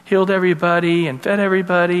and healed everybody and fed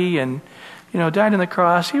everybody and, died on the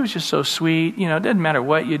cross, he was just so sweet. It doesn't matter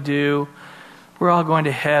what you do. We're all going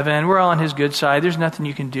to heaven. We're all on his good side. There's nothing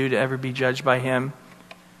you can do to ever be judged by him.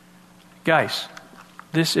 Guys,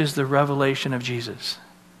 this is the revelation of Jesus.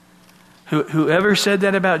 Whoever said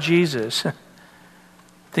that about Jesus,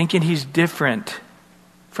 thinking he's different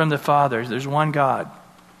from the Father, there's one God.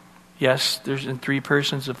 Yes, there's in 3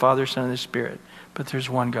 persons, the Father, Son, and the Spirit, but there's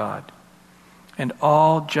one God. And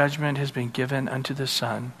all judgment has been given unto the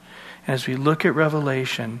Son. And as we look at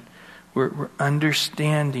Revelation, we're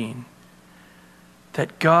understanding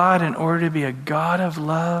that God, in order to be a God of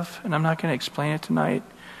love, and I'm not going to explain it tonight,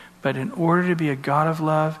 but in order to be a God of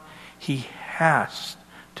love, he has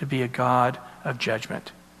to be a God of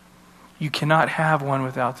judgment. You cannot have one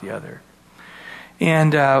without the other.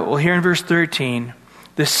 And here in verse 13,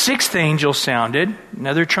 the sixth angel sounded,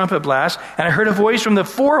 another trumpet blast, and I heard a voice from the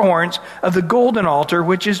four horns of the golden altar,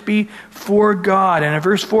 which is before God. And in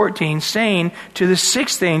verse 14, saying to the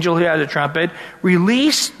sixth angel who had a trumpet,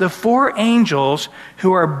 release the four angels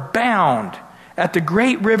who are bound at the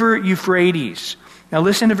great river Euphrates. Now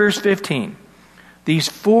listen to verse 15. These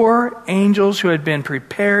four angels who had been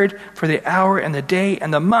prepared for the hour and the day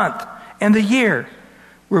and the month and the year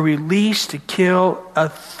were released to kill a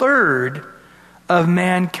third of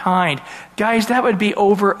mankind. Guys, that would be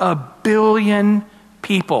over 1 billion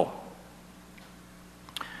people.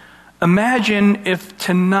 Imagine if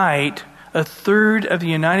tonight a third of the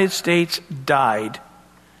United States died.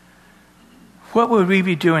 What would we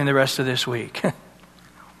be doing the rest of this week?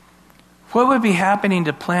 What would be happening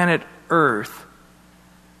to planet Earth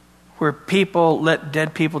where people let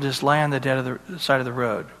dead people just lie on the side of the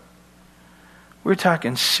road? We're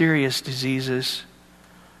talking serious diseases.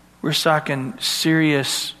 We're talking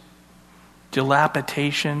serious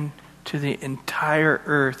dilapidation to the entire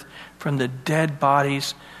earth from the dead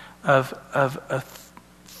bodies of a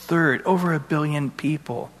third, over 1 billion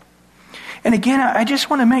people. And again, I just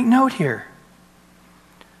want to make note here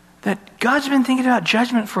that God's been thinking about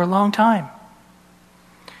judgment for a long time.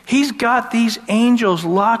 He's got these angels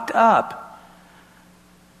locked up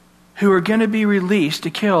who are going to be released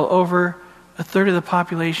to kill over a third of the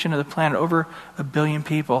population of the planet, over 1 billion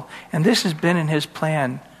people. And this has been in his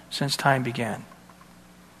plan since time began.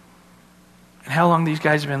 And how long these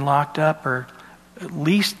guys have been locked up, or at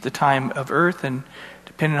least the time of earth, and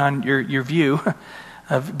depending on your view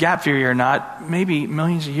of gap theory or not, maybe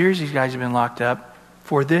millions of years these guys have been locked up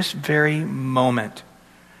for this very moment.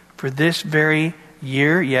 For this very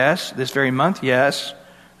year, yes. This very month, yes.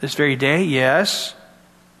 This very day, yes.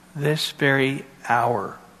 This very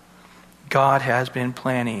hour. God has been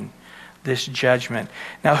planning this judgment.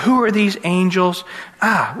 Now, who are these angels?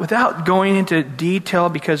 Without going into detail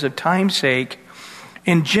because of time's sake,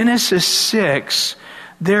 in Genesis 6,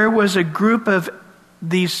 there was a group of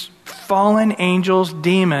these fallen angels,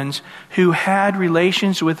 demons, who had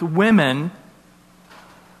relations with women.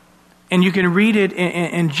 And you can read it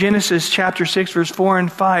in Genesis chapter 6, verse 4 and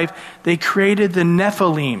 5. They created the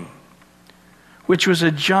Nephilim, which was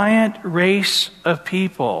a giant race of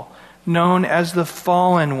people known as the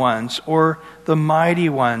fallen ones or the mighty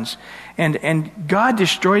ones. And God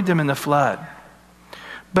destroyed them in the flood.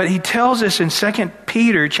 But he tells us in 2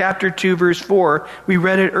 Peter chapter 2, verse 4, we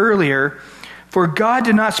read it earlier, for God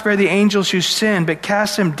did not spare the angels who sinned, but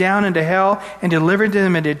cast them down into hell and delivered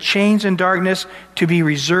them into chains and darkness to be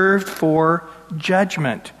reserved for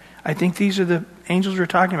judgment. I think these are the angels we're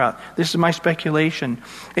talking about. This is my speculation.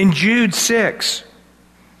 In Jude 6,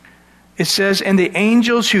 it says, and the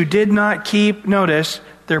angels who did not keep, notice,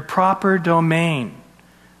 their proper domain,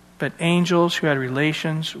 but angels who had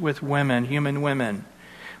relations with women, human women,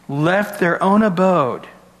 left their own abode.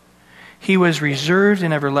 He was reserved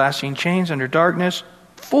in everlasting chains under darkness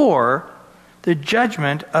for the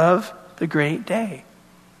judgment of the great day.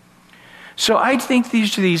 So I think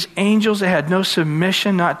these angels that had no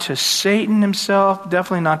submission, not to Satan himself,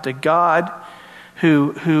 definitely not to God,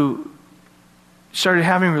 who started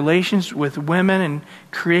having relations with women and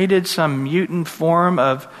created some mutant form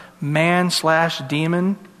of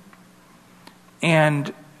man/demon.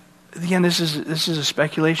 And again, this is a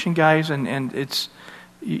speculation, guys, and it's,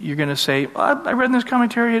 you're going to say, well, I read in this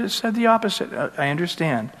commentary it said the opposite. I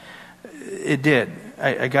understand. It did.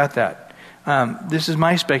 I got that. This is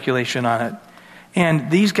my speculation on it.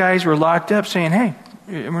 And these guys were locked up saying, hey,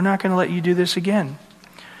 we're not going to let you do this again.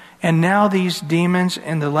 And now these demons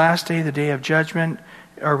in the last day, the day of judgment,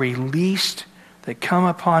 are released. They come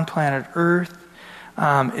upon planet Earth.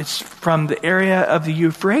 It's from the area of the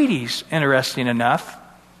Euphrates, interesting enough.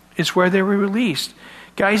 It's where they were released.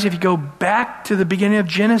 Guys, if you go back to the beginning of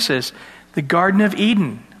Genesis, the Garden of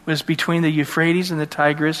Eden was between the Euphrates and the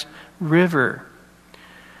Tigris River.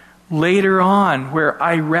 Later on, where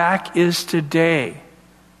Iraq is today,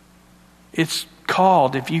 it's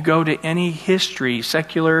called, if you go to any history,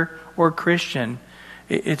 secular or Christian,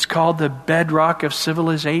 it's called the bedrock of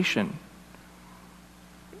civilization.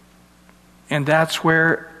 And that's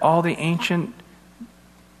where all the ancient,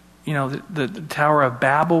 the Tower of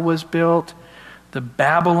Babel was built, the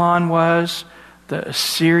Babylon was, the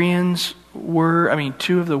Assyrians were,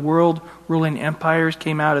 two of the world ruling empires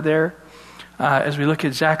came out of there. As we look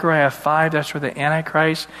at Zechariah 5, that's where the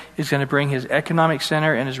Antichrist is going to bring his economic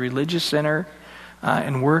center and his religious center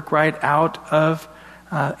and work right out of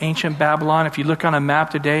ancient Babylon. If you look on a map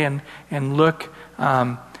today and look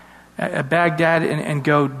at Baghdad and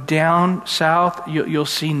go down south, you'll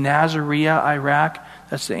see Nasiriyah, Iraq.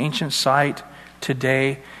 That's the ancient site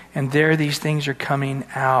today. And there these things are coming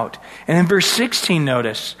out. And in verse 16,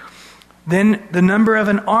 notice, then the number of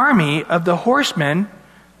an army of the horsemen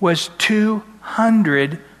was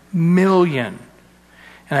 200 million.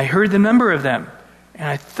 And I heard the number of them. And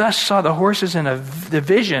I thus saw the horses in the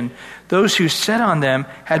vision. Those who sat on them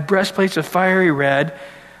had breastplates of fiery red,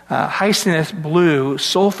 hyacinth blue,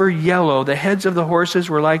 sulfur yellow. The heads of the horses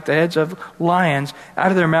were like the heads of lions. Out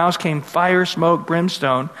of their mouths came fire, smoke,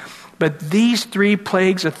 brimstone. But these three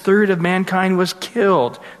plagues, a third of mankind was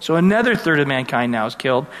killed. So another third of mankind now is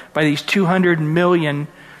killed by these 200 million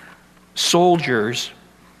soldiers.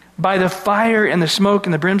 By the fire and the smoke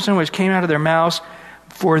and the brimstone which came out of their mouths,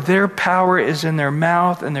 for their power is in their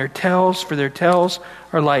mouth, and their tails, for their tails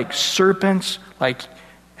are like serpents, like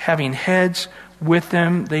having heads. With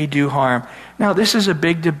them they do harm. Now this is a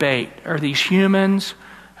big debate. Are these humans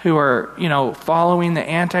who are, following the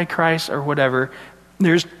Antichrist or whatever?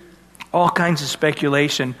 There's all kinds of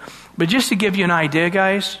speculation. But just to give you an idea,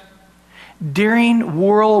 guys, during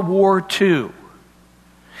World War II,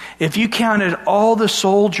 if you counted all the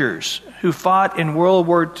soldiers who fought in World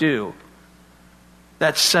War II,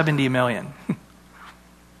 that's 70 million.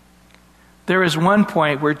 There was one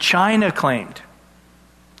point where China claimed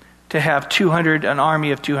to have an army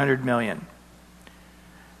of 200 million.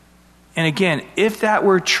 And again, if that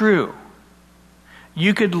were true,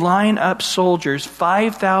 you could line up soldiers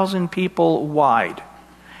 5,000 people wide.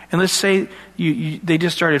 And let's say they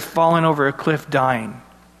just started falling over a cliff dying.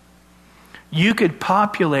 You could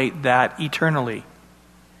populate that eternally.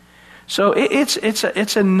 So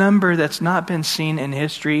it's a number that's not been seen in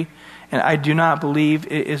history, and I do not believe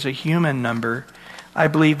it is a human number. I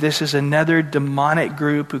believe this is another demonic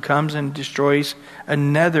group who comes and destroys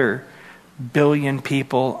another billion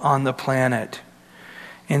people on the planet.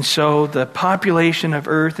 And so the population of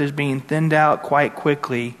Earth is being thinned out quite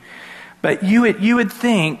quickly. But you would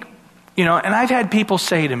think, and I've had people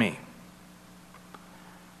say to me,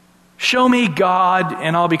 show me God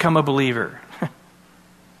and I'll become a believer.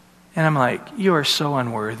 And I'm like, you are so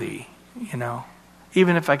unworthy,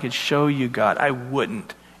 Even if I could show you God, I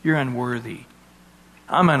wouldn't. You're unworthy.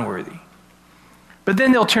 I'm unworthy. But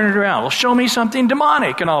then they'll turn it around. Well, show me something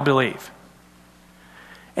demonic and I'll believe.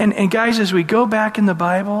 And guys, as we go back in the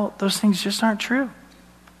Bible, those things just aren't true.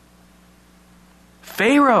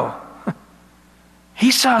 Pharaoh,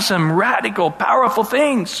 he saw some radical, powerful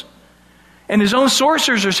things. And his own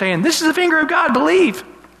sorcerers are saying, this is the finger of God, believe.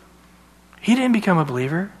 He didn't become a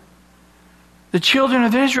believer. The children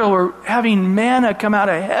of Israel were having manna come out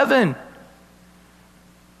of heaven.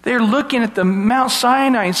 They're looking at the Mount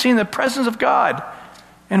Sinai and seeing the presence of God.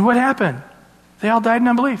 And what happened? They all died in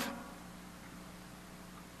unbelief.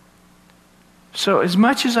 So as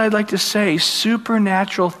much as I'd like to say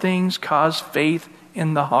supernatural things cause faith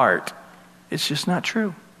in the heart, it's just not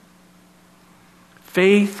true.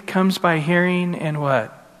 Faith comes by hearing, and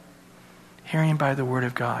what? Hearing by the Word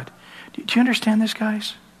of God. Do you understand this,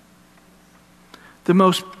 guys? The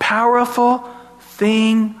most powerful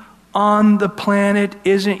thing on the planet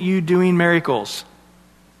isn't you doing miracles,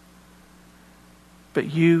 but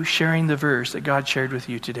you sharing the verse that God shared with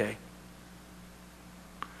you today.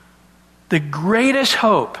 The greatest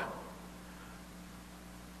hope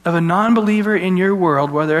of a non-believer in your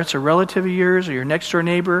world, whether it's a relative of yours or your next door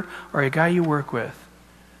neighbor or a guy you work with,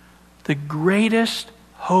 the greatest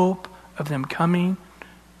hope of them coming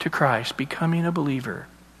to Christ, becoming a believer,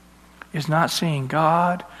 is not seeing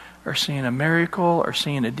God or seeing a miracle or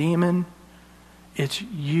seeing a demon. It's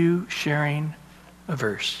you sharing a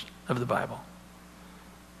verse of the Bible.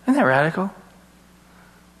 Isn't that radical?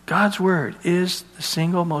 God's Word is the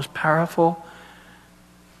single most powerful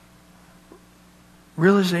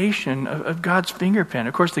realization of God's fingerprint.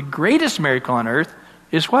 Of course, the greatest miracle on earth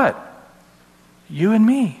is what? You and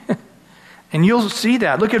me. And you'll see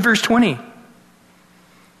that. Look at verse 20.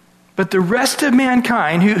 But the rest of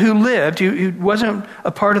mankind who lived, who wasn't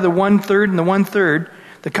a part of the 1/3 and the 1/3,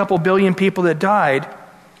 the couple billion people that died,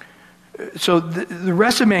 so the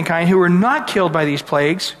rest of mankind who were not killed by these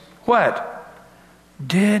plagues, what?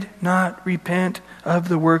 Did not repent of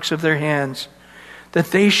the works of their hands,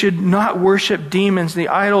 that they should not worship demons, the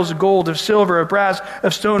idols of gold, of silver, of brass,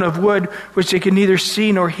 of stone, of wood, which they could neither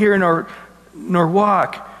see nor hear nor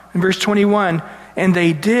walk. In verse 21, and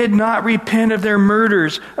they did not repent of their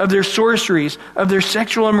murders, of their sorceries, of their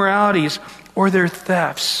sexual immoralities, or their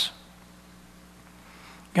thefts.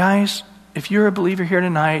 Guys, if you're a believer here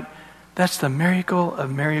tonight, that's the miracle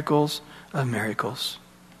of miracles of miracles.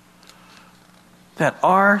 That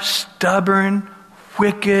our stubborn,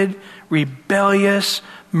 wicked, rebellious,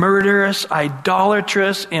 murderous,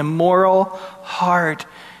 idolatrous, immoral heart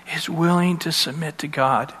is willing to submit to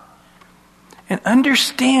God. And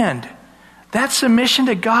understand that submission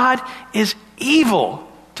to God is evil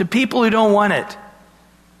to people who don't want it.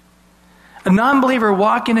 A non-believer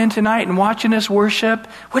walking in tonight and watching us worship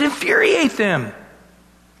would infuriate them.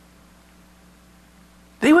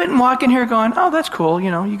 They wouldn't walk in here going, oh, that's cool,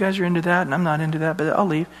 you guys are into that and I'm not into that, but I'll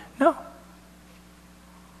leave. No.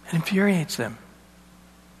 It infuriates them.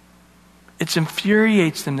 It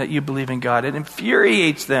infuriates them that you believe in God. It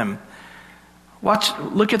infuriates them.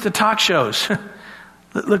 Look at the talk shows.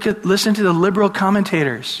 Listen to the liberal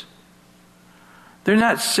commentators. They're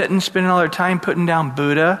not spending all their time putting down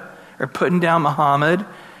Buddha or putting down Muhammad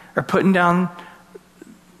or putting down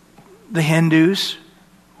the Hindus.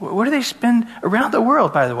 What do they spend around the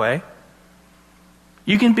world, by the way?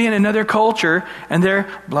 You can be in another culture and they're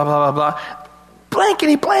blah, blah, blah, blah.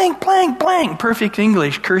 Blankety, blank, blank, blank. Perfect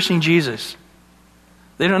English, cursing Jesus.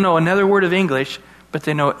 They don't know another word of English, but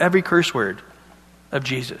they know every curse word of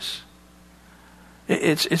Jesus.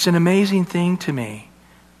 It's an amazing thing to me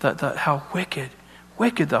how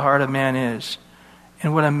wicked the heart of man is.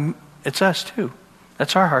 And it's us too.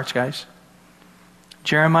 That's our hearts, guys.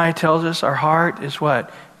 Jeremiah tells us our heart is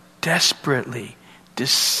what? Desperately,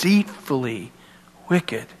 deceitfully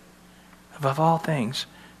wicked. Above all things,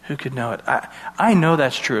 who could know it? I know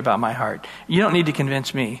that's true about my heart. You don't need to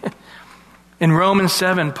convince me. In Romans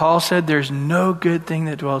 7, Paul said, there's no good thing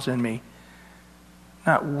that dwells in me.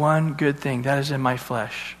 Not one good thing. That is in my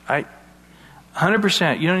flesh.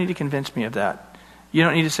 100%. You don't need to convince me of that. You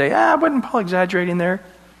don't need to say, wasn't Paul exaggerating there?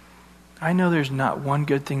 I know there's not one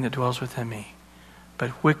good thing that dwells within me,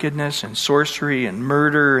 but wickedness and sorcery and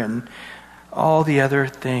murder and all the other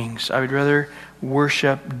things. I would rather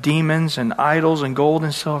worship demons and idols and gold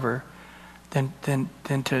and silver than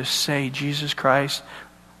to say Jesus Christ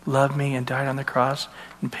loved me and died on the cross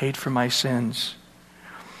and paid for my sins.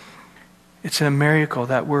 It's a miracle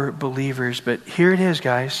that we're believers, but here it is,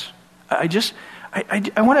 guys. I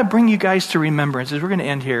want to bring you guys to remembrance. As we're going to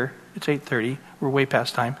end here. It's 8:30. We're way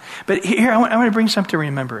past time. But here, I want to bring something to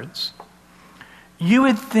remembrance. You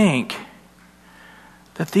would think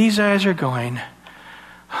that these guys are going,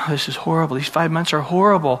 oh, this is horrible. These 5 months are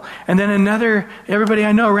horrible. And then everybody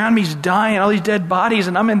I know around me is dying, all these dead bodies,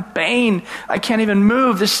 and I'm in pain. I can't even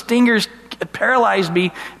move. The stingers paralyzed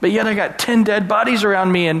me, but yet I got 10 dead bodies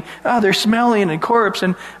around me, and they're smelly and corpse,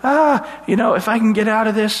 and if I can get out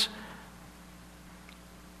of this.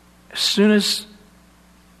 As soon as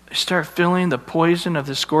I start feeling the poison of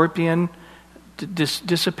the scorpion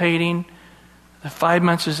dissipating, the 5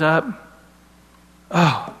 months is up.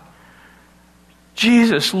 Oh,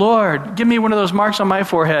 Jesus, Lord, give me one of those marks on my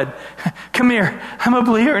forehead. Come here. I'm a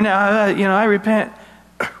believer now. I repent.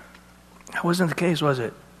 That wasn't the case, was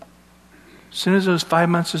it? As soon as those 5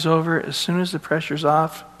 months is over, as soon as the pressure's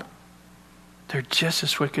off, they're just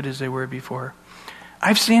as wicked as they were before.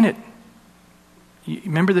 I've seen it. You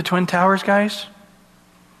remember the Twin Towers, guys?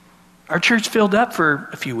 Our church filled up for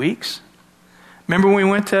a few weeks. Remember when we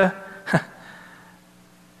went to a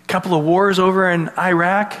couple of wars over in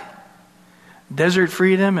Iraq? Desert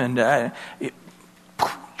Freedom, and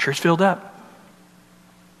church filled up.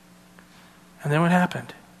 And then what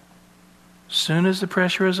happened? As soon as the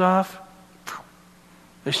pressure was off,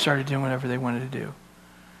 they started doing whatever they wanted to do.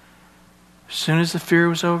 As soon as the fear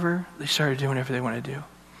was over, they started doing whatever they wanted to do.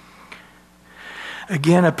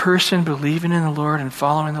 Again, a person believing in the Lord and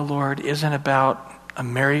following the Lord isn't about a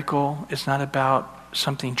miracle. It's not about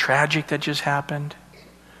something tragic that just happened.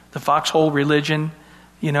 The foxhole religion,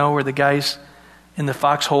 where the guy's in the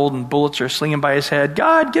foxhole and bullets are slinging by his head.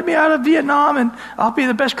 God, get me out of Vietnam and I'll be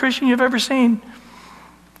the best Christian you've ever seen.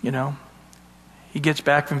 He gets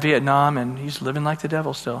back from Vietnam and he's living like the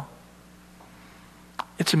devil still.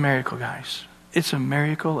 It's a miracle, guys. It's a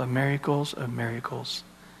miracle of miracles of miracles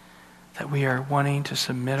that we are wanting to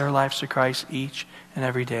submit our lives to Christ each and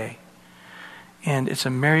every day. And it's a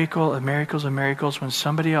miracle of miracles of miracles when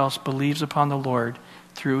somebody else believes upon the Lord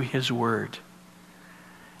through His Word.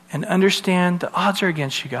 And understand the odds are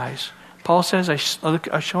against you guys. Paul says, I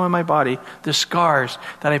show in my body the scars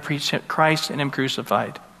that I preach Christ and Him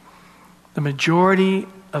crucified. The majority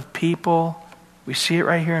of people, we see it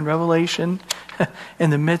right here in Revelation, in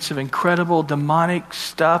the midst of incredible demonic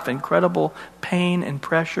stuff, incredible pain and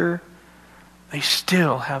pressure, they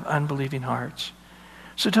still have unbelieving hearts.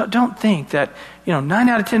 So don't think that, 9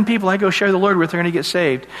 out of 10 people I go share the Lord with are going to get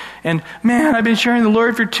saved. And man, I've been sharing the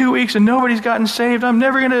Lord for 2 weeks and nobody's gotten saved. I'm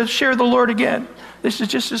never going to share the Lord again. This is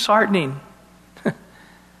just disheartening.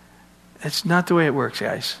 It's not the way it works,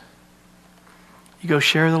 guys. you go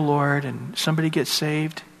share the Lord and somebody gets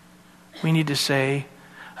saved, we need to say,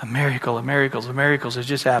 a miracle of miracles has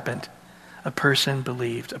just happened. A person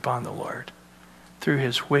believed upon the Lord through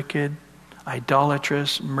his wicked,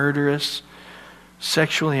 idolatrous, murderous,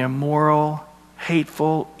 sexually immoral,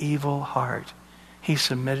 hateful, evil heart. He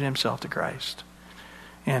submitted himself to Christ.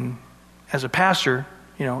 And as a pastor,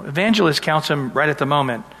 evangelist counts him right at the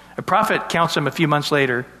moment. A prophet counts him a few months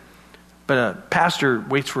later, but a pastor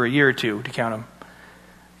waits for a year or two to count him.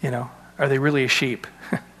 Are they really a sheep?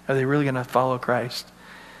 Are they really going to follow Christ?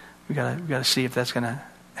 We got to see if that's going to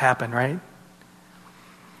happen, right?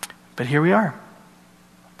 But here we are.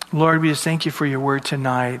 Lord, we just thank you for your word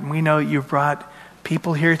tonight. And we know you've brought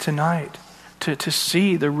people here tonight to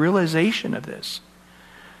see the realization of this.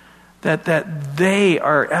 That they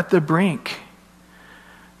are at the brink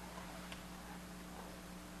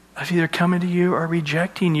of either coming to you or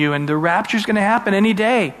rejecting you. And the rapture is going to happen any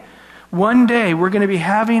day. One day we're going to be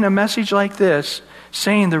having a message like this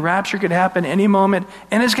saying the rapture could happen any moment,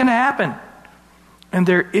 and it's going to happen. And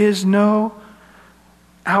there is no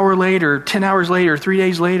hour later, 10 hours later, 3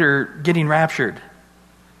 days later getting raptured.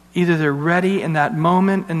 Either they're ready in that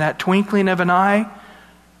moment, in that twinkling of an eye,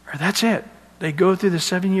 or that's it. They go through the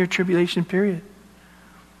 7-year tribulation period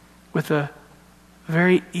with a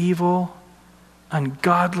very evil,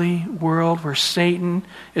 ungodly world where Satan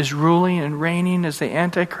is ruling and reigning as the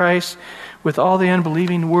Antichrist with all the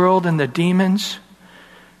unbelieving world and the demons.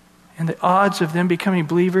 And the odds of them becoming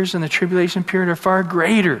believers in the tribulation period are far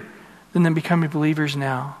greater than them becoming believers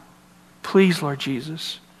now. Please, Lord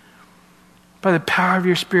Jesus, by the power of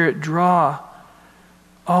your Spirit, draw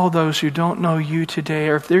all those who don't know you today,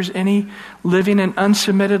 or if there's any living an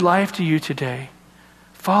unsubmitted life to you today,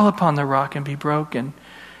 fall upon the rock and be broken.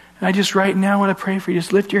 And I just right now want to pray for you.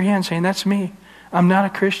 Just lift your hand saying, that's me. I'm not a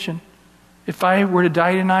Christian. If I were to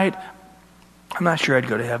die tonight, I'm not sure I'd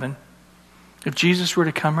go to heaven. If Jesus were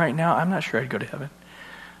to come right now, I'm not sure I'd go to heaven.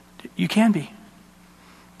 You can be.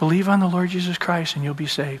 Believe on the Lord Jesus Christ and you'll be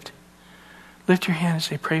saved. Lift your hand and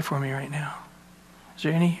say, pray for me right now. Is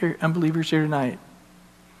there any unbelievers here tonight?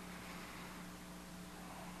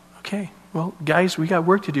 Okay. Well, guys, we got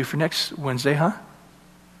work to do for next Wednesday, huh?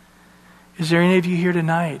 Is there any of you here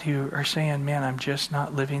tonight who are saying, man, I'm just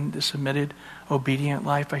not living the submitted, obedient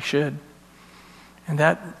life I should? And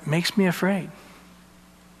that makes me afraid.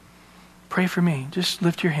 Pray for me. Just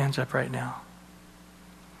lift your hands up right now.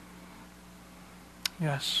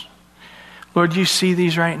 Yes. Lord, you see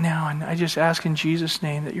these right now, and I just ask in Jesus'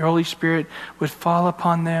 name that your Holy Spirit would fall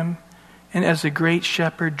upon them, and as the great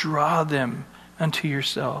shepherd, draw them unto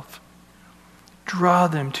yourself. Draw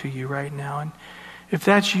them to you right now. And if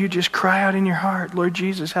that's you, just cry out in your heart, Lord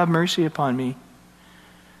Jesus, have mercy upon me.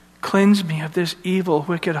 Cleanse me of this evil,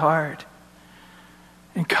 wicked heart,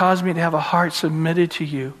 and cause me to have a heart submitted to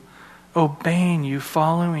you, obeying you,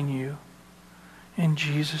 following you. In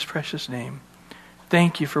Jesus' precious name.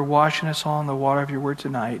 Thank you for washing us all in the water of your word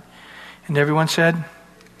tonight. And everyone said,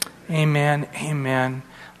 amen, amen.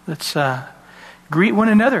 Let's greet one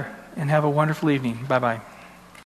another and have a wonderful evening. Bye-bye.